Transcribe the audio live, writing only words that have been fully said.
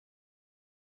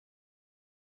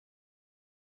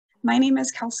My name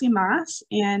is Kelsey Moss,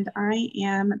 and I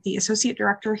am the Associate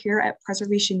Director here at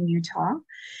Preservation Utah.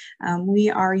 We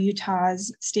are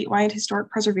Utah's statewide historic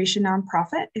preservation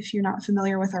nonprofit. If you're not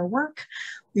familiar with our work,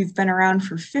 we've been around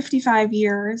for 55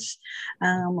 years.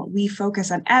 We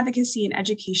focus on advocacy and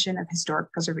education of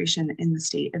historic preservation in the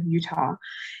state of Utah.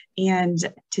 And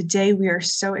today we are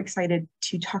so excited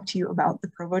to talk to you about the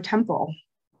Provo Temple.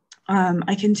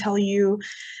 I can tell you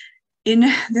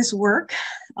in this work,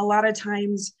 a lot of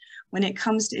times when it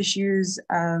comes to issues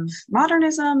of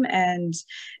modernism and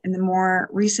in the more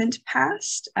recent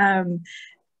past,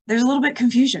 there's a little bit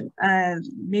confusion,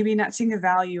 maybe not seeing the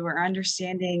value or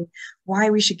understanding why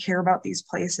we should care about these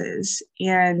places.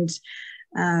 And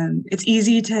it's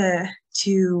easy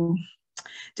to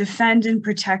defend and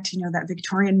protect, that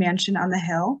Victorian mansion on the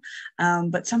hill,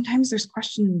 but sometimes there's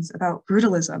questions about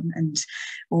brutalism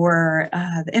or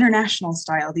the international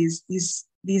style. These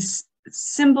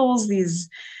symbols, these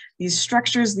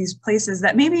structures, these places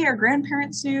that maybe our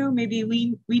grandparents knew, maybe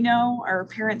we know, our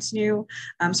parents knew,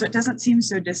 so it doesn't seem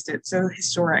so distant, so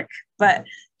historic, but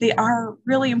they are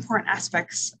really important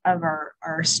aspects of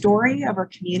our story, of our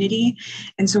community.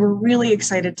 And so we're really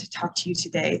excited to talk to you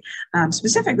today,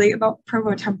 specifically about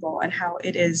Provo Temple and how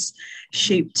it has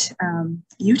shaped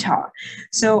Utah.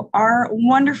 So our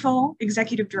wonderful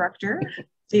executive director,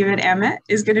 David Amott,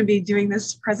 is going to be doing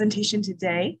this presentation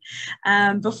today.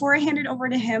 Before I hand it over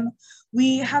to him,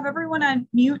 we have everyone on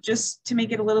mute just to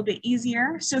make it a little bit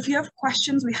easier. So if you have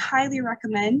questions, we highly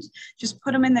recommend just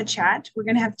put them in the chat. We're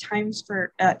going to have time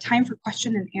for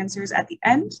question and answers at the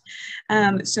end.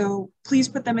 So please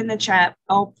put them in the chat.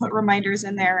 I'll put reminders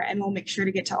in there and we'll make sure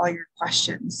to get to all your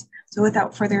questions. So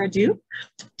without further ado,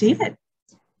 David.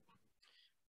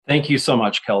 Thank you so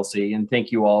much, Kelsey, and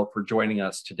thank you all for joining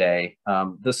us today.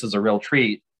 This is a real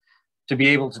treat to be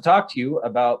able to talk to you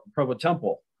about the Provo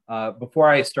Temple. Before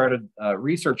I started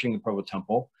researching the Provo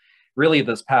Temple, really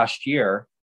this past year,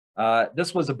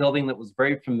 this was a building that was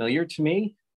very familiar to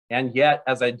me, and yet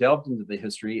as I delved into the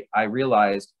history, I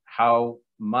realized how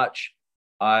much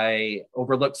I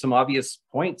overlooked some obvious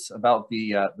points about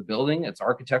the building, its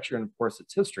architecture, and of course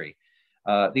its history.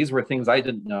 These were things I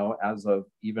didn't know as of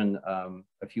even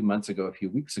a few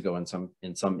weeks ago in some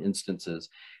instances.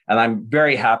 And I'm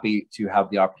very happy to have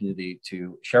the opportunity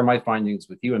to share my findings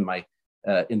with you and my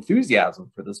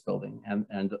enthusiasm for this building,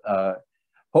 and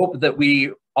hope that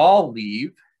we all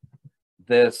leave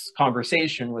this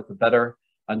conversation with a better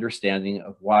understanding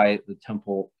of why the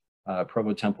temple,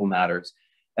 Provo Temple matters.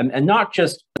 And not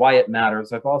just why it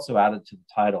matters, I've also added to the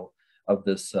title of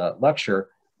this lecture,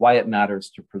 why it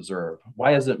matters to preserve.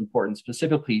 Why is it important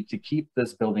specifically to keep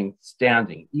this building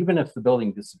standing? Even if the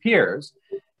building disappears,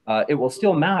 it will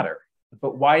still matter.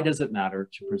 But why does it matter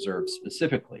to preserve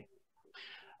specifically?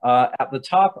 At the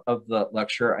top of the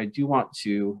lecture, I do want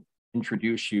to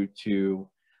introduce you to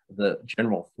the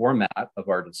general format of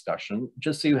our discussion,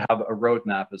 just so you have a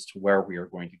roadmap as to where we are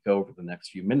going to go over the next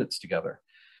few minutes together.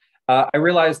 I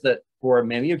realize that for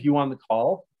many of you on the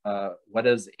call, what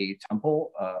is a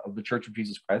temple of the Church of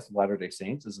Jesus Christ of Latter-day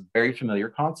Saints is a very familiar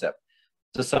concept.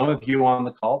 To some of you on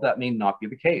the call, that may not be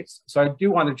the case. So I do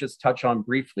want to just touch on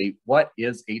briefly, what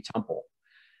is a temple?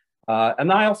 And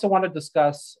then I also want to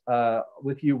discuss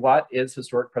with you what is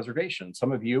historic preservation.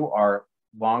 Some of you are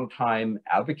longtime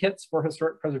advocates for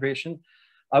historic preservation.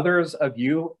 Others of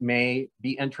you may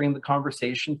be entering the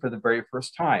conversation for the very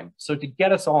first time. So to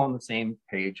get us all on the same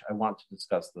page, I want to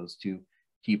discuss those two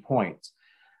key points.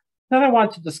 Then I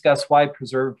want to discuss why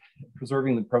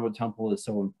preserving the Provo Temple is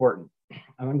so important.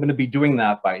 And I'm going to be doing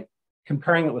that by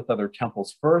comparing it with other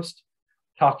temples first,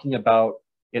 talking about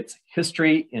its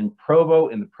history in Provo,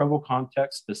 in the Provo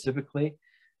context specifically,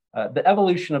 the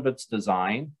evolution of its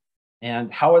design,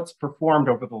 and how it's performed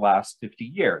over the last 50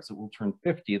 years. It will turn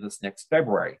 50 this next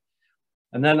February.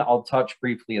 And then I'll touch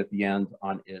briefly at the end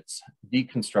on its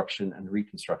deconstruction and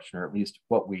reconstruction, or at least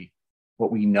what we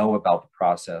know about the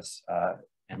process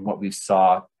and what we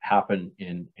saw happen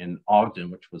in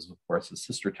Ogden, which was, of course, a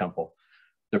sister temple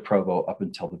to Provo up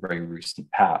until the very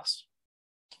recent past.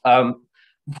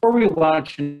 Before we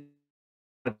launch into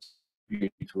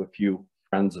a few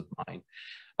friends of mine,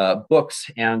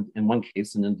 books, and in one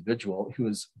case, an individual who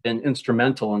has been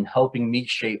instrumental in helping me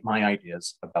shape my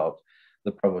ideas about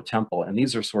the Provo Temple. And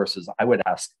these are sources I would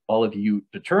ask all of you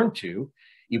to turn to,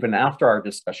 even after our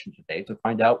discussion today, to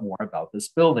find out more about this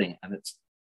building and its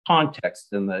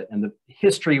context and the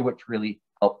history which really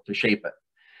helped to shape it.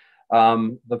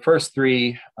 The first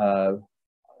three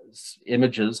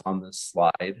images on this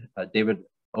slide, David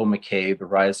Amott, The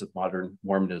Rise of Modern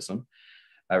Mormonism,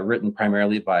 written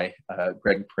primarily by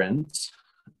Greg Prince,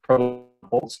 Provo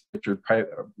Temples,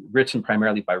 written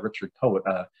primarily by Richard Cohen,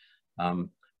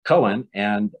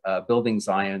 and Building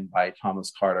Zion by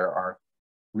Thomas Carter are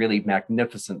really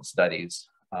magnificent studies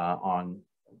on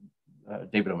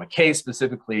David Amott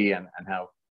specifically, and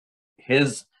how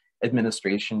his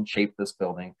administration shaped this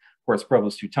building. Of course,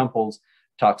 Provo's Two Temples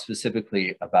talks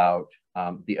specifically about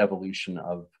the evolution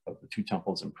of the two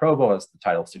temples in Provo, as the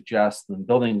title suggests. And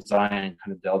Building Zion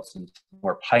kind of delves into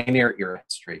more pioneer era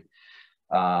history,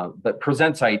 but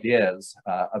presents ideas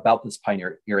about this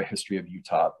pioneer era history of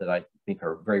Utah that I think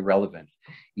are very relevant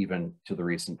even to the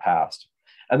recent past.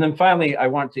 And then finally, I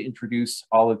want to introduce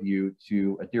all of you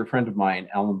to a dear friend of mine,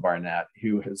 Alan Barnett,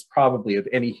 who has probably, of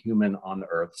any human on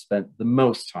earth, spent the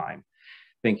most time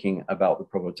thinking about the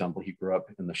Provo Temple. He grew up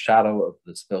in the shadow of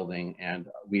this building, and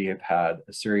we have had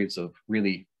a series of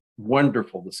really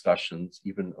wonderful discussions,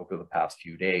 even over the past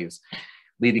few days,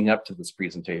 leading up to this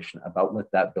presentation about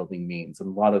what that building means. And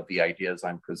a lot of the ideas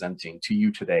I'm presenting to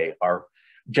you today are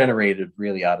generated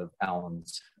really out of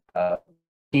Alan's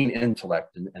keen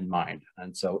intellect and mind.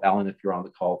 And so, Alan, if you're on the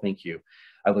call, thank you.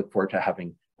 I look forward to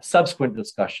having subsequent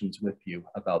discussions with you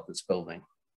about this building.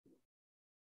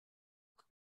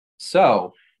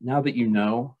 So now that you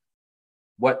know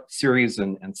what series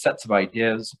and sets of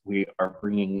ideas we are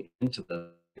bringing into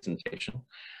the presentation,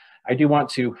 I do want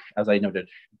to, as I noted,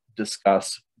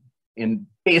 discuss in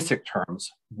basic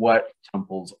terms what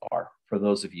temples are. For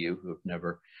those of you who have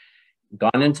never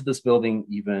gone into this building,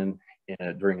 even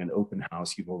during an open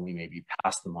house, you've only maybe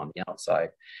passed them on the outside.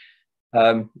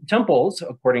 Temples,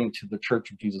 according to the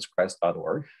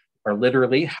churchofjesuschrist.org, are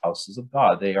literally houses of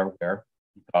God. They are where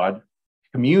God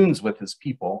communes with his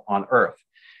people on earth.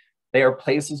 They are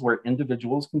places where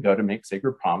individuals can go to make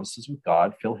sacred promises with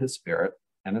God, feel his spirit,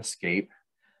 and escape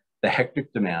the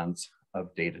hectic demands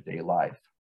of day-to-day life.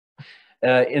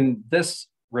 In this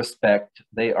respect,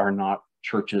 they are not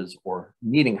churches or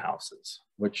meeting houses,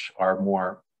 which are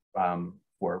more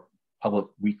for public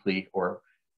weekly or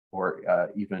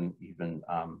even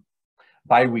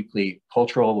bi-weekly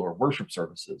cultural or worship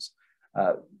services.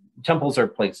 Temples are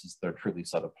places that are truly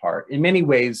set apart. In many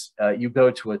ways, you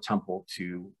go to a temple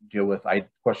to deal with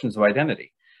questions of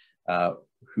identity,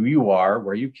 who you are,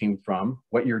 where you came from,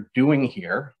 what you're doing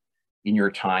here in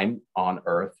your time on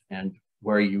earth, and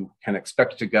where you can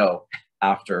expect to go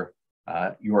after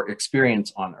your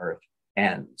experience on earth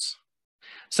ends.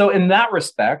 So in that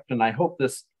respect, and I hope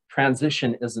this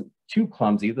transition isn't too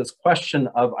clumsy, this question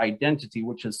of identity,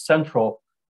 which is central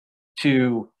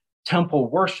to temple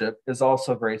worship, is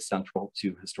also very central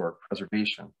to historic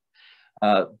preservation.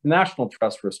 The National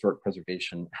Trust for Historic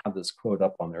Preservation had this quote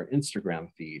up on their Instagram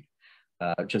feed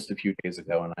just a few days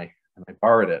ago, and I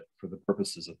borrowed it for the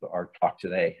purposes of our talk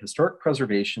today. Historic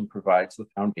preservation provides the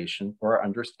foundation for our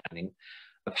understanding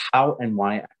of how and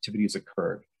why activities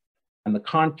occurred, and the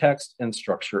context and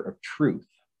structure of truth.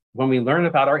 When we learn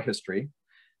about our history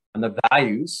and the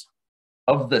values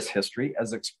of this history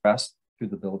as expressed through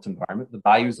the built environment, the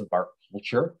values of our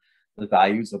culture, the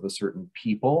values of a certain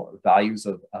people, values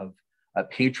of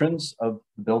patrons of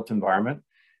the built environment,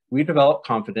 we develop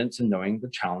confidence in knowing the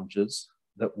challenges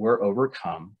that were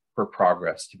overcome for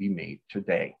progress to be made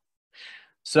today.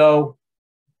 So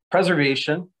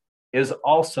preservation is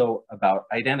also about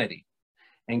identity,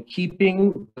 and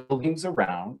keeping buildings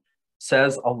around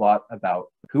says a lot about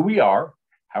who we are,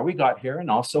 how we got here,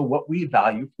 and also what we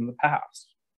value from the past.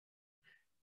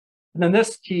 And then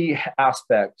this key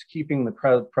aspect, keeping the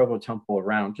Provo Temple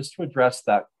around, just to address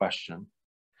that question,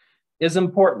 is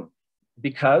important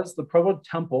because the Provo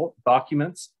Temple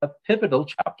documents a pivotal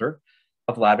chapter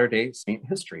of Latter-day Saint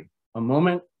history, a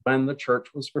moment when the church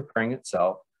was preparing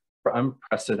itself for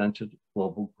unprecedented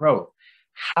global growth.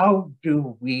 How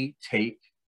do we take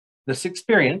this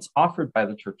experience offered by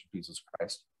the Church of Jesus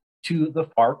Christ to the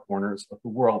far corners of the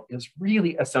world is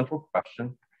really a central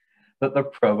question that the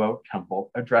Provo Temple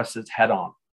addresses head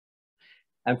on.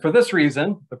 And for this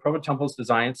reason, the Provo Temple's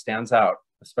design stands out,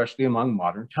 especially among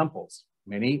modern temples,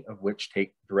 many of which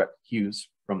take direct cues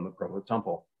from the Provo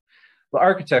Temple. The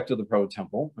architect of the Provo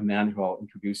Temple, a man who I'll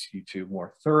introduce you to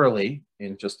more thoroughly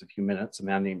in just a few minutes, a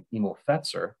man named Emil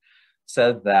Fetzer,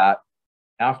 said that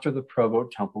after the Provo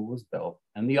Temple was built,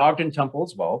 and the Ogden Temple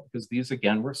as well, because these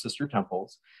again were sister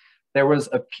temples, there was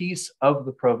a piece of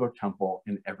the Provo Temple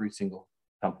in every single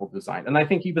temple design. And I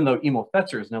think even though Emil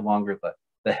Fetzer is no longer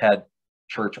the head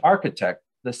church architect,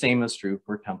 the same is true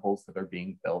for temples that are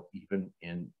being built even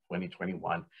in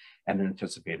 2021 and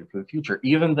anticipated for the future.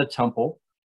 Even the temple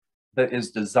that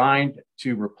is designed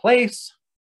to replace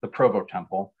the Provo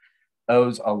Temple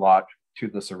owes a lot to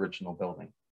this original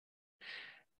building.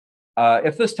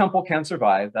 If this temple can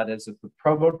survive, that is, if the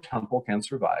Provo Temple can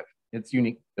survive, its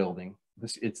unique building,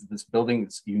 this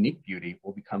building's unique beauty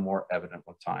will become more evident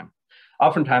with time.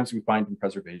 Oftentimes we find in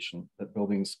preservation that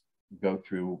buildings go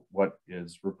through what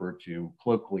is referred to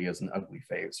colloquially as an ugly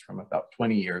phase from about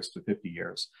 20 years to 50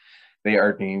 years. They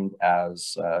are deemed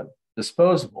as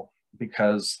disposable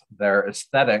because their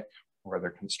aesthetic or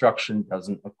their construction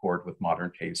doesn't accord with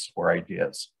modern tastes or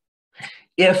ideas.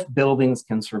 If buildings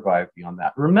can survive beyond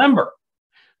that, remember,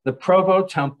 the Provo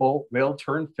Temple will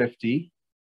turn 50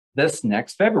 this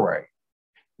next February.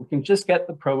 We can just get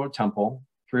the Provo Temple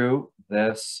through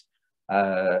this,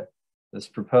 this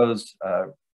proposed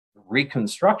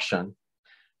reconstruction,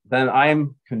 then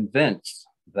I'm convinced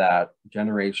that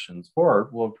generations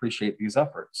forward will appreciate these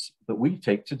efforts that we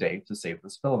take today to save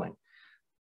this building.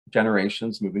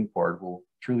 Generations moving forward will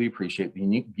truly appreciate the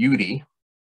unique beauty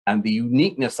and the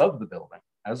uniqueness of the building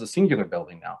as a singular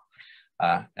building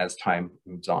now, as time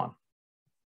moves on.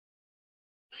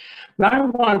 Now I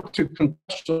want to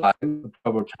contextualize the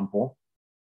Provo Temple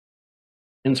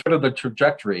in sort of the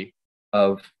trajectory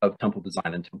of temple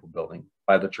design and temple building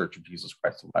by the Church of Jesus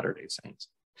Christ of Latter-day Saints.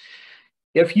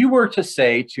 If you were to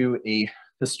say to a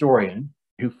historian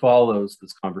who follows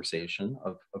this conversation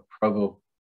of Provo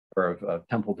or of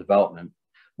temple development,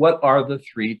 what are the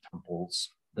three temples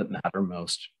that matter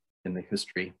most in the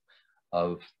history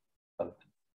of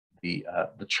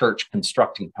the church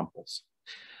constructing temples?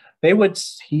 They would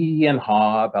hee and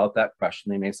haw about that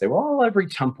question. They may say, well, every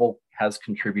temple has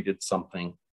contributed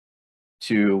something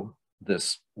to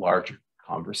this larger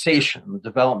conversation, the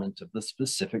development of the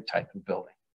specific type of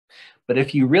building. But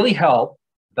if you really held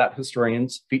that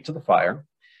historian's feet to the fire,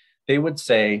 they would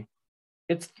say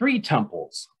it's three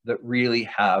temples that really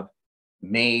have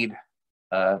made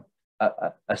a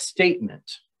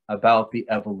statement about the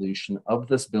evolution of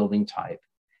this building type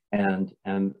and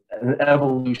an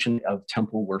evolution of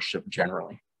temple worship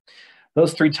generally.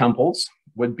 Those three temples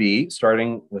would be,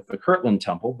 starting with the Kirtland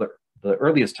Temple, the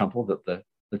earliest temple that the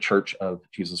Church of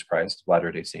Jesus Christ of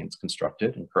Latter-day Saints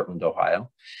constructed in Kirtland, Ohio,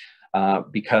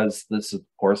 because this, of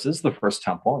course, is the first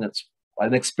temple, and it's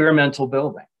an experimental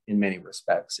building in many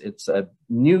respects. It's a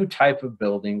new type of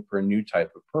building for a new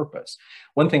type of purpose.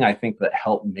 One thing I think that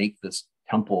helped make this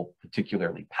temple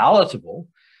particularly palatable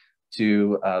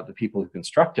to the people who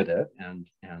constructed it and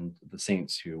the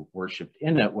saints who worshiped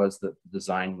in it was that the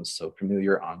design was so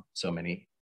familiar on so many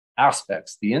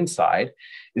aspects. The inside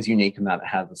is unique in that it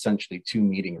has essentially two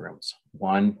meeting rooms,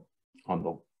 one on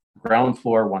the ground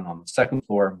floor, one on the second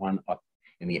floor, and one up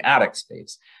in the attic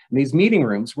space. And these meeting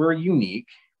rooms were unique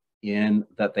in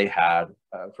that they had,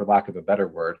 for lack of a better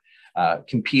word,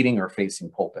 competing or facing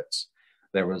pulpits.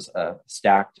 There was a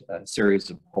stacked series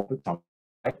of pulpits on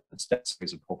a stacked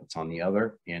series of pulpits on the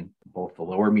other in both the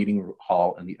lower meeting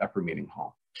hall and the upper meeting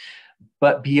hall.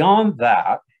 But beyond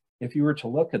that, if you were to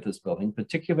look at this building,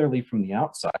 particularly from the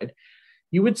outside,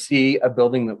 you would see a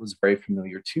building that was very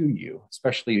familiar to you,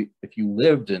 especially if you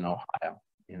lived in Ohio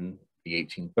in the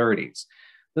 1830s.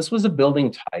 This was a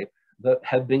building type that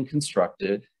had been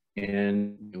constructed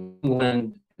in New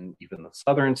England and even the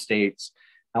southern states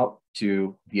out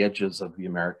to the edges of the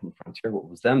American frontier, what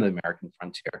was then the American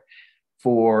frontier,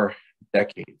 for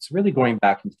decades, really going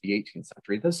back into the 18th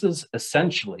century. This is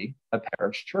essentially a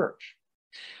parish church.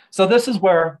 So this is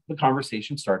where the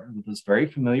conversation started, with this very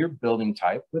familiar building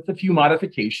type with a few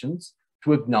modifications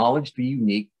to acknowledge the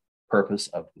unique purpose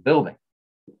of the building.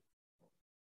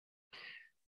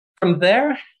 From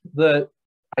there, the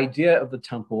idea of the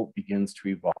temple begins to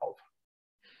evolve.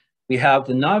 We have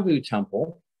the Nauvoo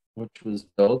Temple, which was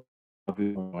built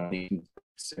in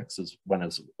 1836, is when it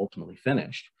was ultimately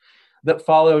finished, that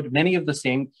followed many of the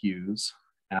same cues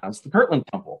as the Kirtland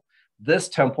Temple. This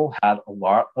temple had a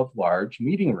lot of large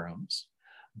meeting rooms,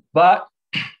 but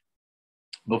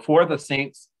before the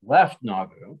saints left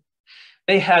Nauvoo,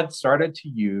 they had started to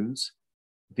use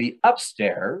the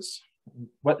upstairs.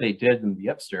 What they did in the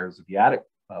upstairs of the attic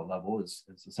level is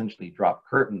essentially drop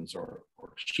curtains or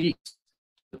sheets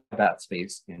to put that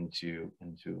space into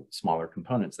smaller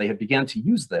components. They had begun to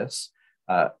use this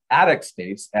attic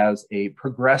space as a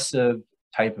progressive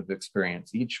type of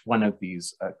experience. Each one of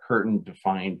these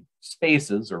curtain-defined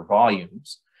spaces or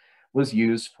volumes was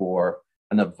used for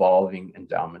an evolving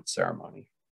endowment ceremony.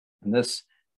 And this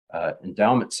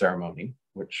endowment ceremony,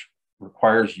 which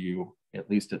requires you, at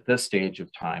least at this stage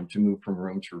of time, to move from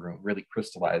room to room, really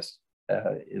crystallized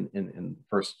in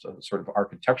first sort of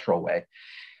architectural way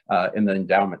in the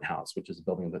endowment house, which is a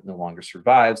building that no longer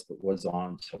survives, but was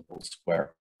on Temple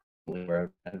Square,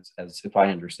 where, as if I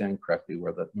understand correctly,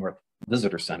 where the North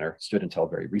Visitor Center stood until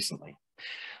very recently.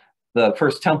 The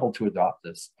first temple to adopt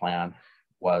this plan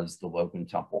was the Logan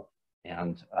Temple.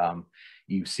 And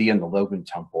you see in the Logan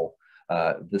Temple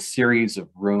the series of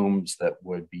rooms that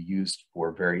would be used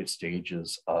for various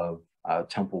stages of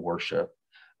temple worship,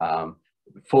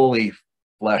 fully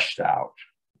fleshed out.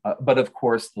 But of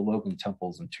course, the Logan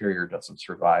Temple's interior doesn't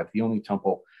survive. The only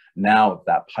temple now of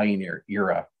that pioneer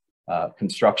era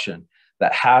construction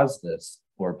that has this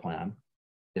floor plan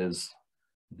is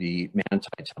the Manti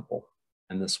Temple.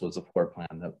 And this was a floor plan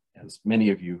that, as many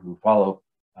of you who follow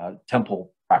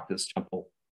temple practice, temple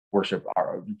worship,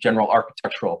 general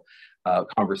architectural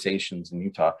conversations in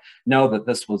Utah, know that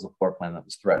this was a floor plan that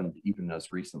was threatened even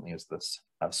as recently as this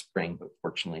spring, but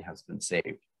fortunately has been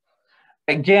saved.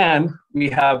 Again, we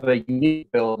have a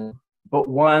unique building, but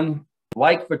one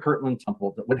like the Kirtland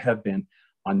Temple that would have been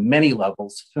on many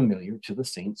levels familiar to the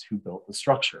saints who built the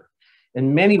structure.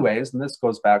 In many ways, and this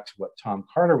goes back to what Tom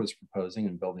Carter was proposing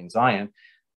in Building Zion,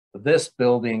 this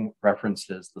building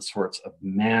references the sorts of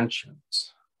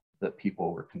mansions that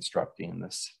people were constructing in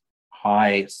this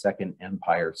high Second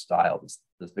Empire style, this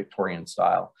Victorian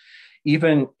style.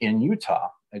 Even in Utah,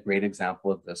 a great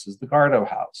example of this is the Gardo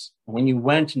House. When you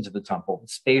went into the temple, the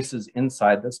spaces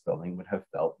inside this building would have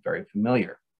felt very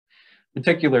familiar,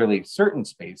 particularly certain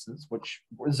spaces which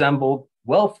resembled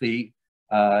wealthy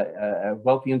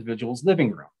individuals'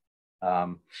 living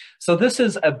room. So this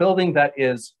is a building that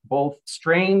is both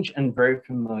strange and very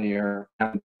familiar,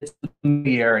 and it's the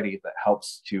familiarity that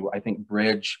helps to, I think,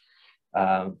 bridge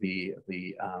the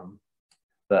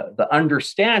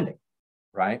understanding,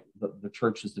 right, the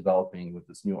church is developing with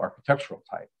this new architectural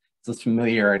type. It's this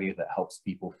familiarity that helps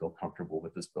people feel comfortable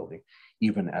with this building,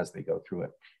 even as they go through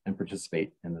it and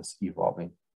participate in this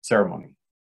evolving ceremony.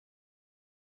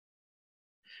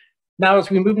 Now, as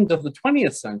we move into the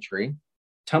 20th century,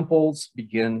 temples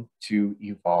begin to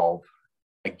evolve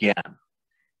again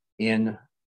in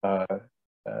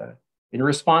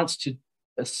response to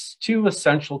two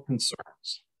essential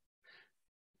concerns.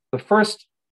 The first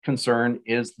concern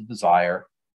is the desire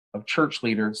of church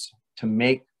leaders to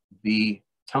make the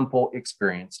temple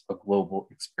experience a global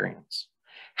experience.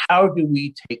 How do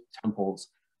we take temples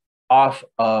off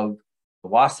of the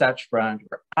Wasatch Front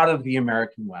or out of the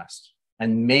American West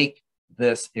and make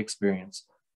this experience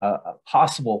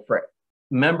possible for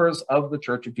members of the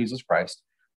Church of Jesus Christ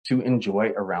to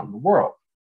enjoy around the world?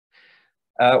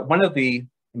 One of the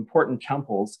important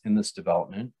temples in this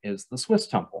development is the Swiss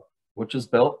Temple, which is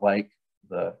built like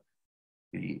the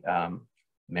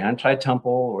Manti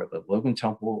Temple or the Logan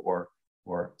Temple or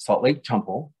Salt Lake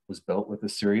Temple was built with a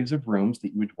series of rooms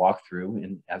that you would walk through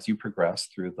and as you progress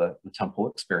through the temple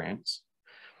experience.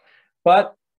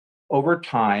 But over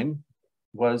time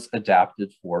was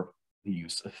adapted for the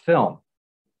use of film.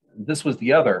 This was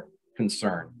the other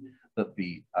concern that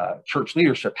the church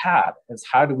leadership had, is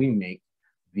how do we make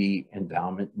the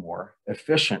endowment more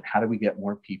efficient? How do we get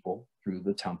more people through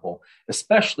the temple,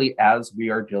 especially as we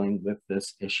are dealing with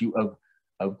this issue of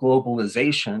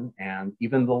globalization and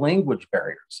even the language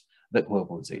barriers that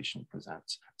globalization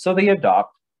presents? So they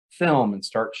adopt film and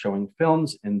start showing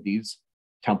films in these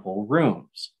temple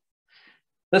rooms.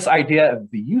 This idea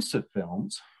of the use of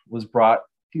films was brought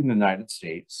to the United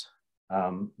States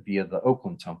via the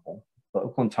Oakland Temple. The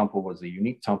Oakland Temple was a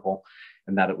unique temple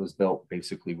in that it was built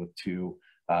basically with two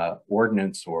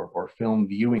ordnance or film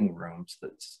viewing rooms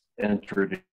that's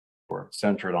entered or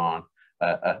centered on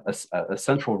a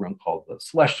central room called the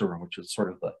Celestial Room, which is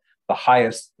sort of the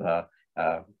highest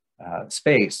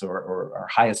space or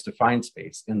highest defined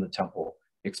space in the temple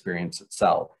experience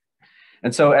itself.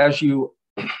 And so as you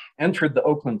entered the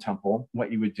Oakland Temple,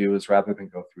 what you would do is rather than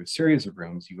go through a series of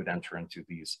rooms, you would enter into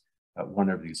these one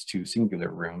of these two singular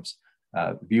rooms,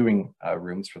 viewing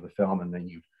rooms for the film, and then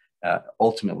you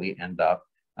ultimately end up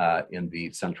in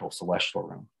the central Celestial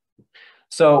Room.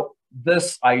 So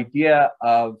this idea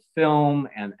of film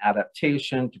and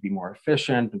adaptation to be more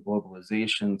efficient and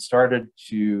globalization started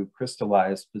to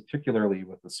crystallize, particularly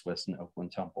with the Swiss and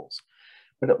Oakland temples.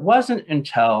 But it wasn't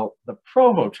until the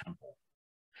Provo Temple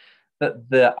that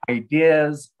the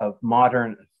ideas of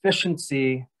modern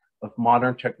efficiency, of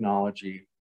modern technology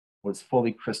was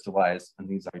fully crystallized and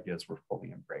these ideas were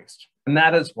fully embraced. And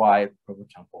that is why the Provo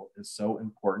Temple is so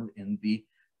important in the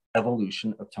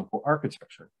evolution of temple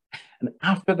architecture. And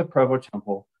after the Provo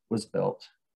Temple was built,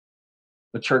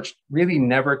 the church really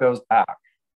never goes back,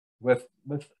 with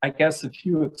I guess a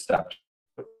few exceptions.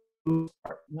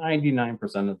 99%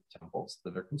 of the temples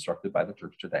that are constructed by the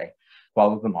church today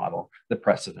follow the model, the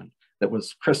precedent that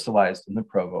was crystallized in the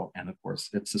Provo and, of course,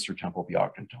 its sister temple, the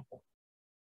Ogden Temple.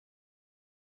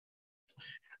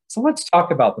 So let's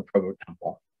talk about the Provo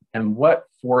Temple and what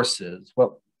forces,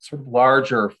 what sort of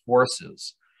larger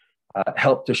forces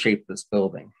helped to shape this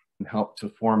building and helped to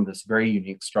form this very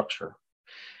unique structure.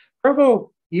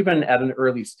 Provo, even at an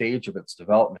early stage of its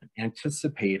development,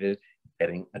 anticipated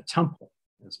getting a temple.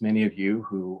 As many of you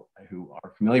who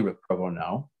are familiar with Provo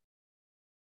know,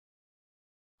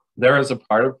 there is a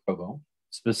part of Provo,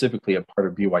 specifically a part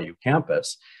of BYU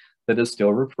campus, that is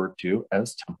still referred to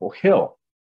as Temple Hill.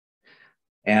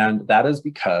 And that is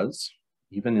because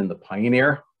even in the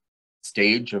pioneer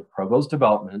stage of Provo's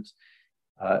development,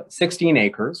 16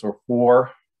 acres or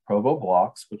 4 Provo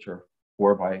blocks, which are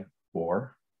 4 by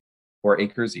 4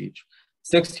 acres each,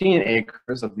 16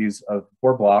 acres of these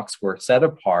 4 blocks were set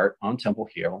apart on Temple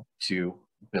Hill to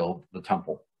build the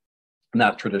temple. And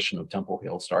that tradition of Temple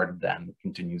Hill started then, it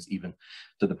continues even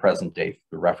to the present day,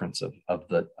 the reference of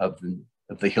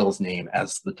the hill's name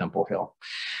as the Temple Hill.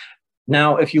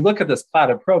 Now, if you look at this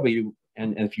plat of Provo,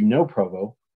 and if you know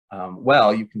Provo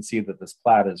well, you can see that this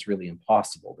plat is really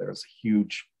impossible. There's a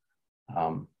huge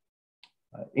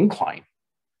incline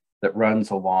that runs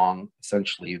along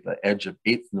essentially the edge of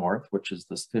 8th North, which is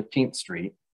this 15th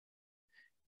Street,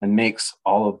 and makes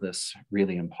all of this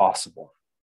really impossible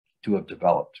to have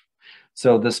developed.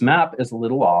 So this map is a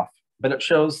little off, but it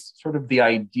shows sort of the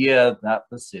idea that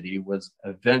the city was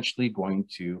eventually going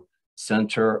to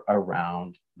center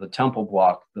around the temple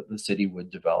block that the city would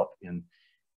develop in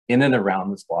and around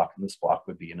this block, and this block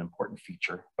would be an important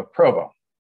feature of Provo.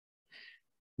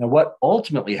 Now, what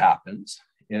ultimately happens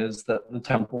is that the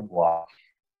temple block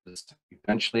is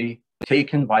eventually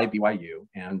taken by BYU,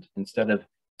 and instead of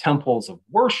temples of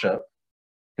worship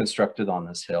constructed on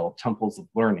this hill, temples of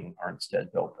learning are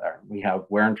instead built there. We have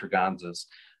Ware & Treganza's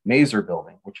Mazer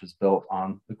building, which was built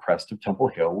on the crest of Temple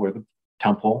Hill, where the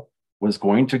temple was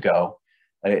going to go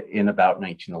in about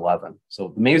 1911. So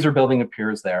the Mazer building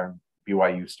appears there.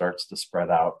 BYU starts to spread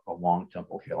out along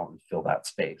Temple Hill and fill that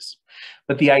space.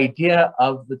 But the idea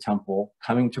of the temple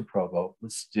coming to Provo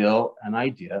was still an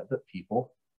idea that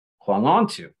people clung on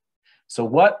to. So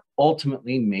what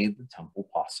ultimately made the temple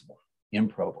possible in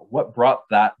Provo? What brought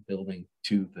that building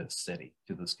to this city,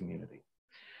 to this community?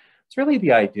 It's really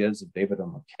the ideas of David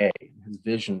Amott and his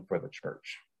vision for the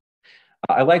church.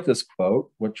 I like this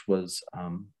quote, which was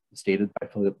stated by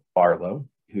Philip Barlow,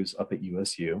 who's up at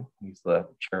USU. He's the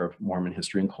chair of Mormon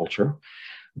history and culture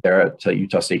there at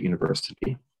Utah State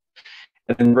University.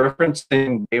 And in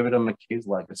referencing David Amott's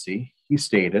legacy, he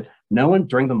stated, "No one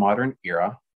during the modern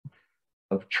era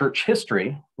of church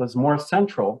history was more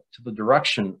central to the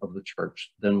direction of the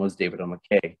church than was David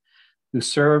Amott, who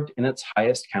served in its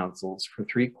highest councils for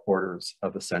 3/4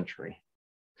 of a century."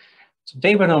 So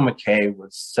David Amott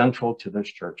was central to this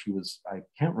church. He was, I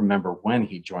can't remember when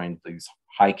he joined these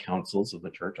high councils of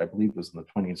the church. I believe it was in the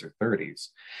 20s or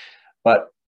 30s. But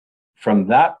from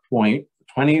that point,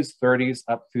 20s, 30s,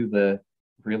 up through the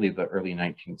early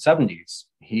 1970s,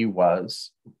 he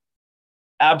was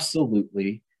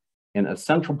absolutely in a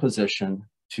central position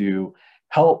to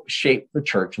help shape the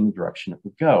church in the direction it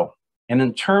would go. And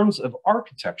in terms of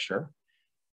architecture,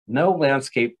 no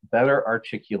landscape better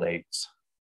articulates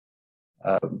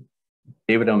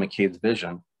David Amott's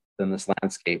vision than this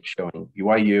landscape showing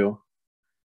BYU,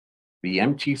 the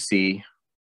MTC,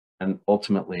 and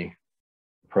ultimately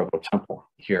Provo Temple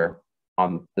here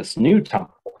on this new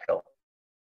Temple Hill.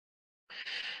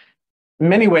 In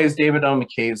many ways, David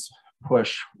Amott's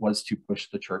push was to push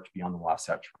the church beyond the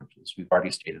Wasatch Front. As we've already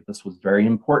stated, this was very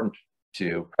important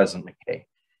to President McKay.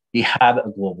 He had a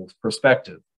global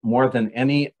perspective. More than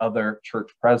any other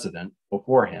church president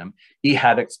before him, he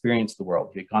had experienced the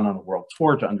world. He had gone on a world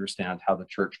tour to understand how the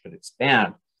church could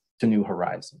expand to new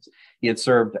horizons. He had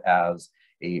served as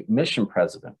a mission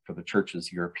president for the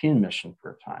church's European mission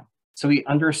for a time. So he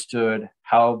understood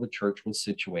how the church was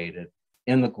situated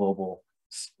in the global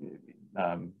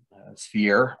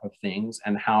sphere of things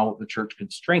and how the church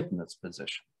could strengthen its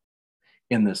position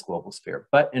in this global sphere.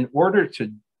 But in order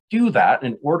to do that,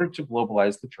 in order to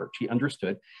globalize the church, he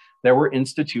understood there were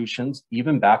institutions,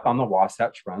 even back on the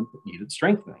Wasatch Front, that needed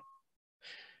strengthening.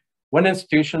 One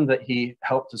institution that he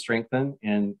helped to strengthen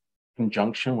in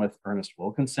conjunction with Ernest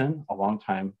Wilkinson, a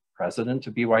longtime president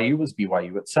of BYU, was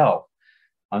BYU itself.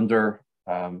 Under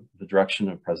the direction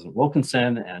of President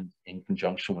Wilkinson and in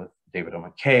conjunction with David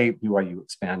Amott, BYU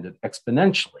expanded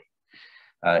exponentially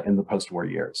in the post-war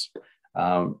years.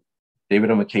 David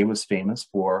Amott was famous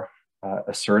for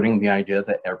asserting the idea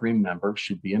that every member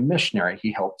should be a missionary.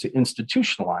 He helped to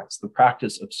institutionalize the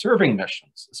practice of serving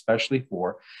missions, especially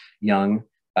for young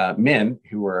men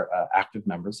who were active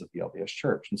members of the LDS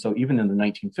Church. And so even in the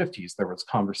 1950s, there was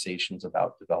conversations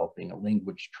about developing a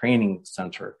language training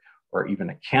center or even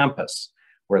a campus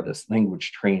where this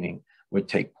language training would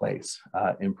take place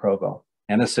in Provo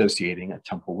and associating a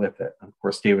temple with it. And of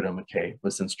course, David Amott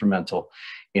was instrumental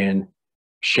in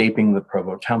shaping the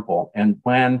Provo Temple. And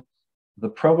when the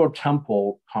Provo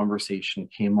Temple conversation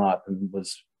came up and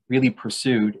was really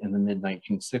pursued in the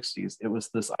mid-1960s, it was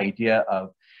this idea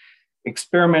of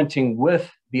experimenting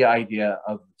with the idea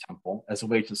of the temple as a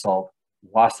way to solve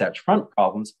Wasatch Front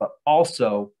problems, but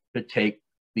also to take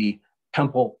the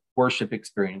temple worship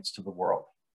experience to the world.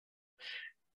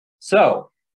 So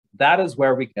that is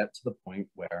where we get to the point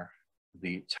where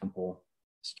the temple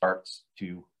starts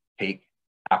to take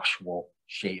actual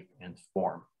shape and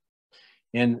form.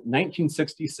 In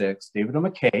 1966, David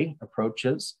Amott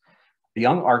approaches the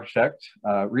young architect,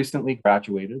 recently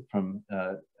graduated from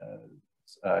the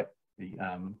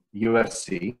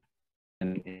USC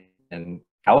in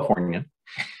California,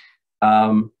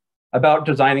 about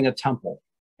designing a temple.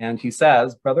 And he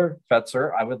says, Brother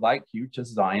Fetzer, I would like you to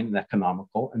design an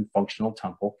economical and functional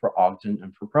temple for Ogden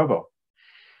and for Provo.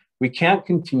 We can't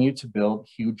continue to build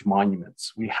huge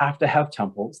monuments. We have to have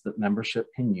temples that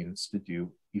membership can use to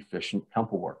do efficient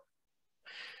temple work.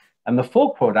 And the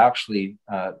full quote actually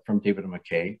from David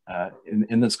Amott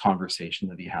in this conversation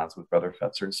that he has with Brother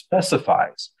Fetzer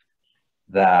specifies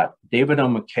that David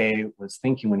Amott was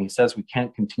thinking, when he says we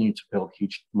can't continue to build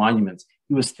huge monuments,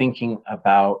 he was thinking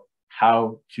about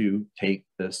how to take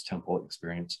this temple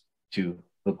experience to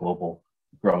the global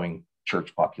growing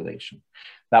church population.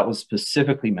 That was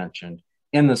specifically mentioned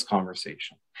in this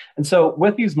conversation. And so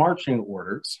with these marching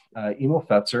orders, Emil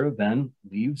Fetzer then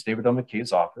leaves David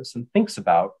Amott's office and thinks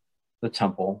about the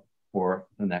temple for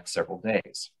the next several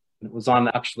days. And it was on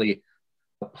actually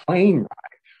a plane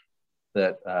ride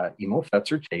that Emil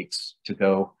Fetzer takes to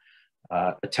go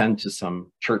attend to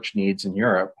some church needs in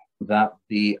Europe that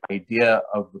the idea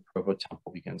of the Provo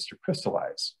Temple begins to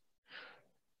crystallize.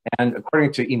 And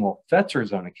according to Emil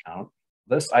Fetzer's own account,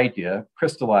 this idea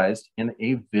crystallized in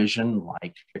a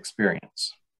vision-like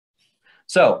experience.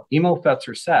 So Emil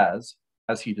Fetzer says,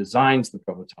 as he designs the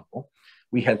Provo Temple,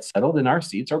 we had settled in our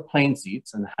seats, our plane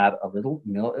seats, and had a little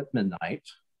meal at midnight.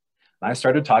 And I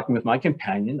started talking with my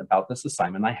companion about this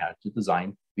assignment I had to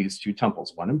design these two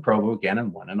temples, one in Provo again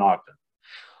and one in Ogden.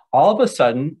 All of a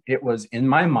sudden, it was in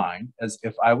my mind as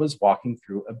if I was walking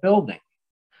through a building.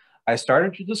 I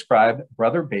started to describe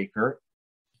Brother Baker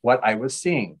what I was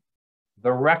seeing: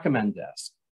 the recommend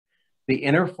desk, the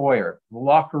inner foyer, the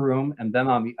locker room, and then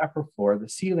on the upper floor, the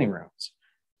ceiling rooms.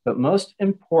 But most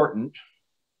important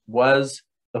was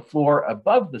the floor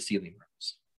above the ceiling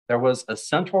rooms. There was a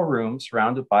central room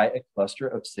surrounded by a cluster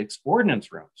of 6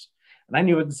 ordnance rooms. And I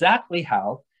knew exactly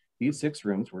how these 6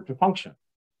 rooms were to function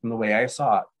from the way I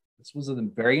saw it. This was a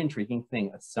very intriguing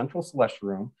thing, a central celestial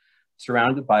room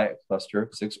surrounded by a cluster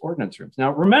of 6 ordnance rooms.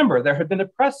 Now, remember, there had been a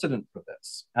precedent for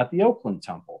this at the Oakland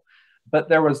Temple, but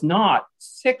there was not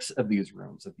 6 of these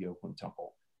rooms at the Oakland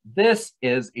Temple. This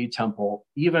is a temple,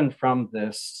 even from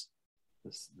this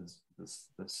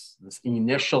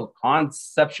initial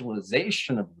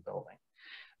conceptualization of the building,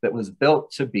 that was built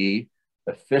to be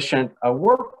efficient, a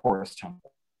workhorse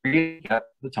temple, to get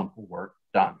the temple work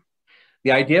done.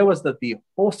 The idea was that the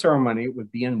whole ceremony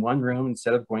would be in one room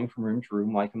instead of going from room to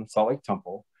room like in the Salt Lake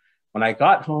Temple. When I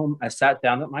got home, I sat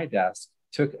down at my desk,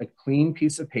 took a clean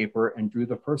piece of paper, and drew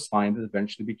the first line that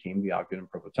eventually became the Ogden and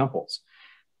Provo temples.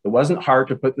 It wasn't hard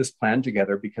to put this plan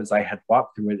together because I had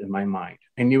walked through it in my mind.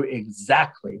 I knew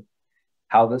exactly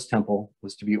how this temple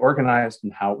was to be organized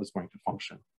and how it was going to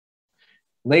function.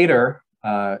 Later,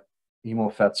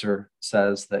 Emil Fetzer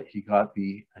says that he got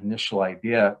the initial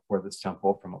idea for this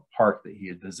temple from a park that he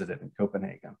had visited in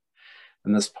Copenhagen.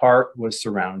 And this park was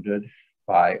surrounded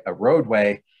by a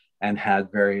roadway and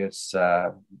had various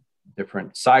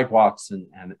different sidewalks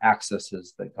and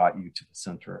accesses that got you to the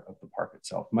center of the park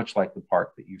itself, much like the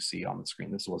park that you see on the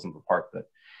screen. This wasn't the park that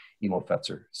Emil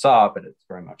Fetzer saw, but it's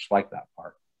very much like that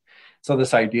park. So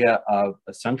this idea of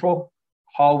a central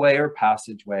hallway or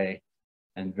passageway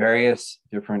and various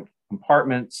different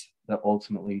compartments that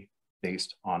ultimately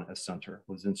based on a center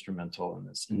was instrumental in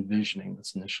this envisioning,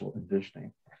 this initial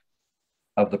envisioning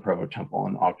of the Provo Temple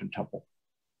and Ogden Temple.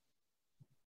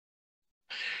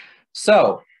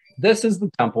 So this is the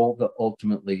temple that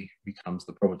ultimately becomes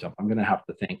the Provo Temple. I'm going to have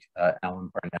to thank Alan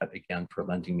Barnett again for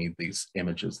lending me these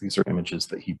images. These are images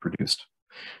that he produced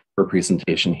for a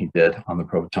presentation he did on the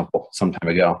Provo Temple some time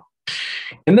ago.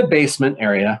 In the basement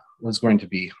area was going to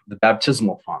be the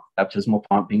baptismal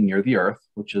font being near the earth,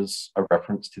 which is a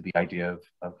reference to the idea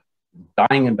of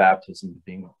dying in baptism,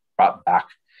 being brought back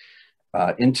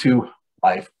into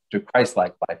life, to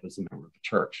Christ-like life as a member of the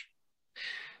church.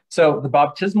 So the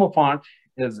baptismal font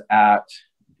is at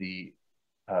the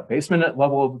basement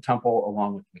level of the temple,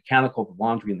 along with mechanical, the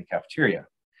laundry, and the cafeteria.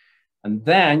 And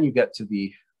then you get to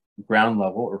the ground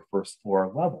level or first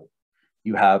floor level.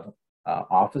 You have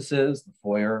offices, the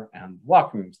foyer, and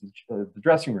locker rooms, the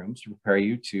dressing rooms to prepare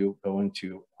you to go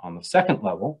into, on the second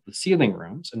level, the ceiling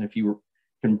rooms. And if you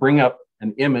can bring up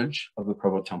an image of the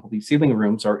Provo Temple, these ceiling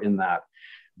rooms are in that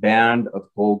band of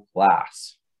gold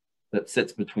glass that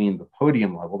sits between the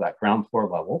podium level, that ground floor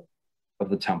level of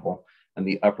the temple, and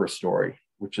the upper story,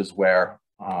 which is where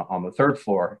on the third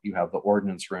floor, you have the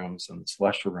ordnance rooms and the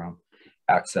celestial room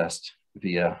accessed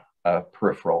via a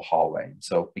peripheral hallway.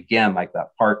 So again, like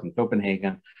that park in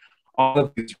Copenhagen, all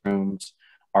of these rooms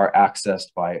are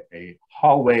accessed by a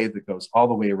hallway that goes all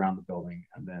the way around the building.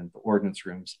 And then the ordnance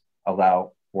rooms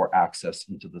allow for access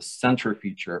into the center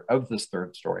feature of this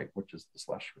third story, which is the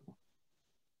celestial room.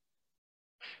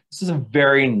 This is a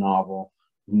very novel,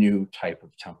 new type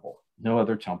of temple. No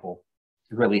other temple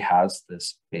really has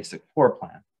this basic floor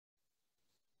plan.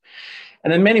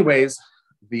 And in many ways,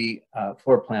 the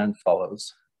floor plan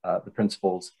follows the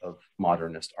principles of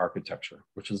modernist architecture,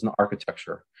 which is an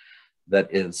architecture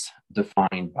that is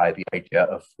defined by the idea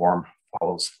of form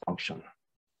follows function.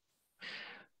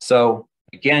 So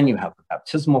again, you have the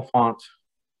baptismal font,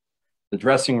 the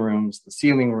dressing rooms, the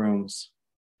ceiling rooms,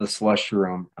 the celestial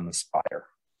room, and the spire,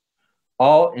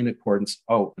 all in accordance.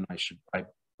 Oh, and I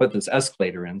put this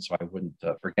escalator in so I wouldn't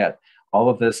forget. All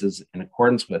of this is in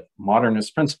accordance with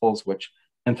modernist principles, which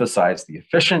emphasize the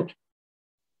efficient,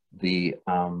 the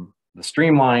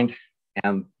streamlined,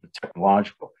 and the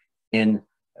technological. In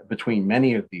between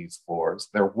many of these floors,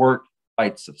 there weren't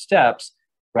flights of steps,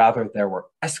 rather there were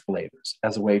escalators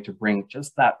as a way to bring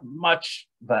just that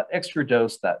extra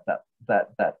dose,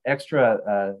 that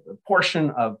extra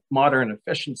portion of modern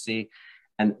efficiency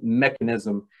and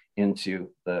mechanism into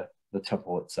the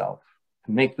temple itself,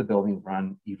 to make the building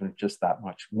run even just that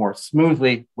much more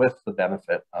smoothly with the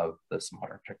benefit of this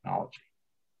modern technology.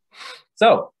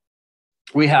 So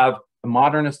we have a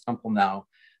modernist temple now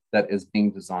that is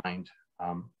being designed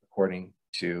according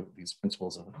to these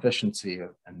principles of efficiency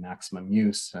and maximum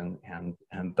use, and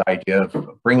the idea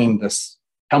of bringing this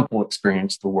temple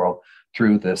experience to the world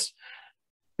through this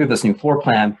new floor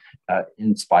plan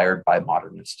inspired by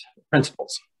modernist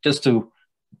principles. Just to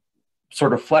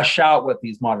sort of flesh out what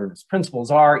these modernist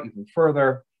principles are even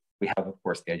further, we have, of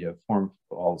course, the idea of form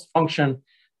follows function.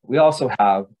 We also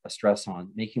have a stress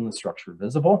on making the structure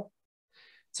visible,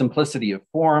 simplicity of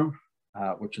form,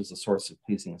 which is a source of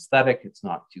pleasing aesthetic. It's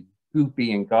not too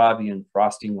goopy and gaudy and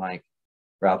frosting-like.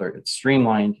 Rather, it's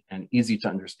streamlined and easy to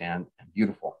understand and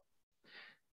beautiful.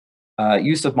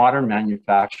 Use of modern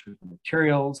manufactured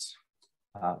materials,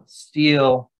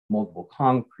 steel, moldable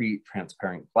concrete,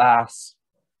 transparent glass.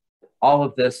 All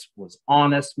of this was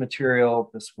honest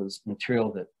material. This was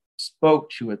material that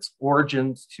spoke to its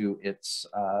origins, to its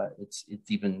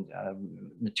even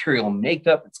material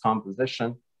makeup, its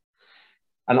composition.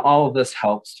 And all of this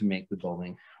helps to make the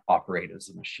building operate as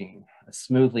a machine, as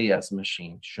smoothly as a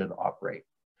machine should operate.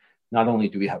 Not only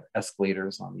do we have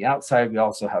escalators on the outside, we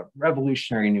also have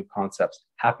revolutionary new concepts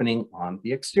happening on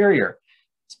the exterior,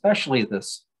 especially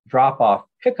this drop-off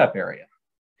pickup area.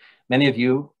 Many of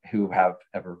you who have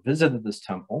ever visited this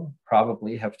temple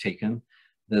probably have taken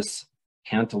this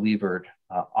cantilevered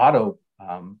auto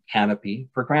canopy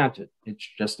for granted. It's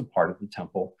just a part of the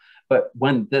temple. But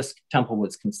when this temple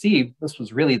was conceived, this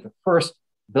was really the first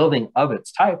building of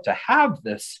its type to have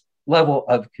this level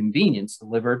of convenience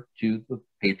delivered to the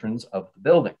patrons of the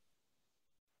building.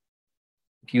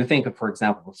 If you think of, for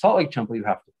example, the Salt Lake Temple, you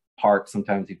have to park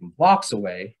sometimes even blocks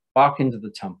away, walk into the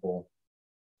temple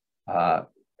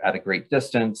at a great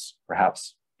distance,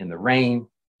 perhaps in the rain.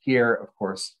 Here, of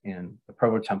course, in the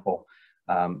Provo Temple,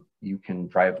 you can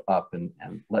drive up and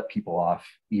let people off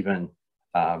even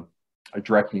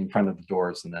directly in front of the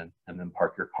doors, and then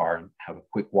park your car and have a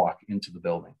quick walk into the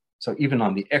building. So even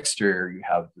on the exterior, you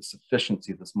have this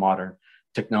efficiency, this modern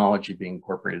technology being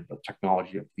incorporated, the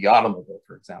technology of the automobile,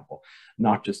 for example,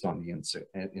 not just on the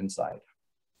inside.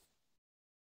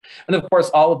 And of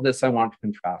course, all of this I want to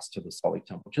contrast to the Salt Lake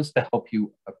Temple, just to help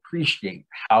you appreciate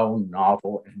how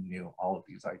novel and new all of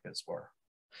these ideas were.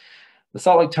 The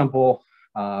Salt Lake Temple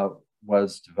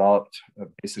was developed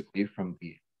basically from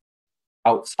the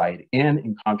outside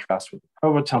in contrast with the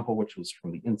Provo Temple, which was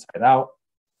from the inside out.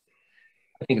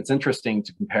 I think it's interesting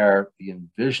to compare the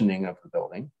envisioning of the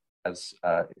building as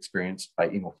experienced by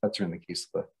Emil Fetzer in the case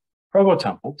of the Provo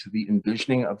Temple to the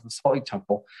envisioning of the Salt Lake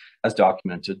Temple as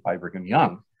documented by Brigham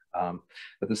Young.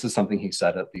 But this is something he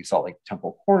said at the Salt Lake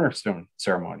Temple cornerstone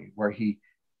ceremony, where he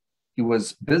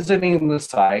was visiting the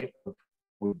site of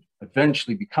what would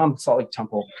eventually become the Salt Lake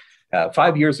Temple,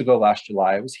 5 years ago, last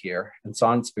July, I was here and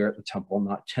saw in spirit the temple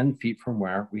not 10 feet from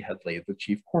where we had laid the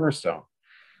chief cornerstone.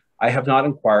 I have not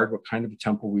inquired what kind of a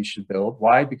temple we should build.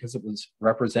 Why? Because it was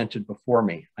represented before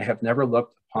me. I have never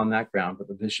looked upon that ground, but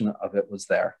the vision of it was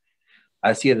there.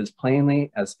 I see it as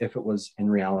plainly as if it was in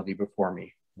reality before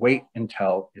me. Wait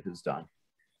until it is done.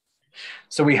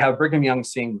 So we have Brigham Young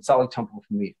seeing the Salt Lake Temple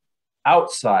from the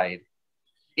outside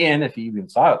in, if he even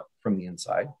saw it from the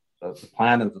inside. The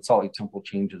plan of the Salt Lake Temple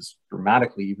changes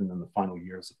dramatically even in the final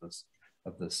years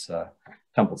of this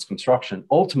temple's construction.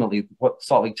 Ultimately, what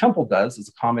Salt Lake Temple does is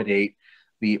accommodate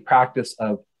the practice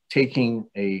of taking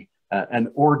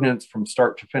an ordinance from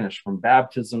start to finish, from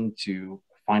baptism to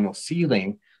final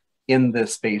sealing in the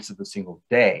space of a single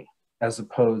day, as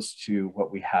opposed to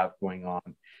what we have going on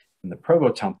in the Provo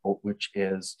Temple, which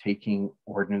is taking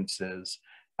ordinances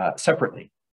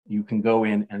separately. You can go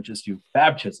in and just do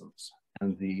baptisms,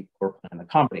 and the floor plan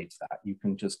accommodates that. You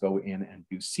can just go in and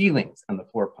do sealings, and the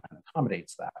floor plan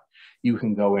accommodates that. You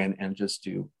can go in and just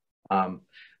do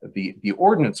the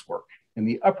ordinance work in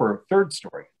the upper third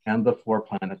story, and the floor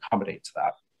plan accommodates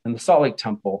that. In the Salt Lake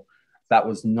Temple, that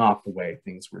was not the way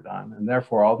things were done, and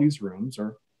therefore all these rooms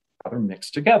are rather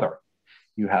mixed together.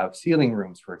 You have sealing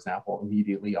rooms, for example,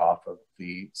 immediately off of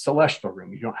the celestial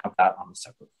room. You don't have that on a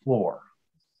separate floor.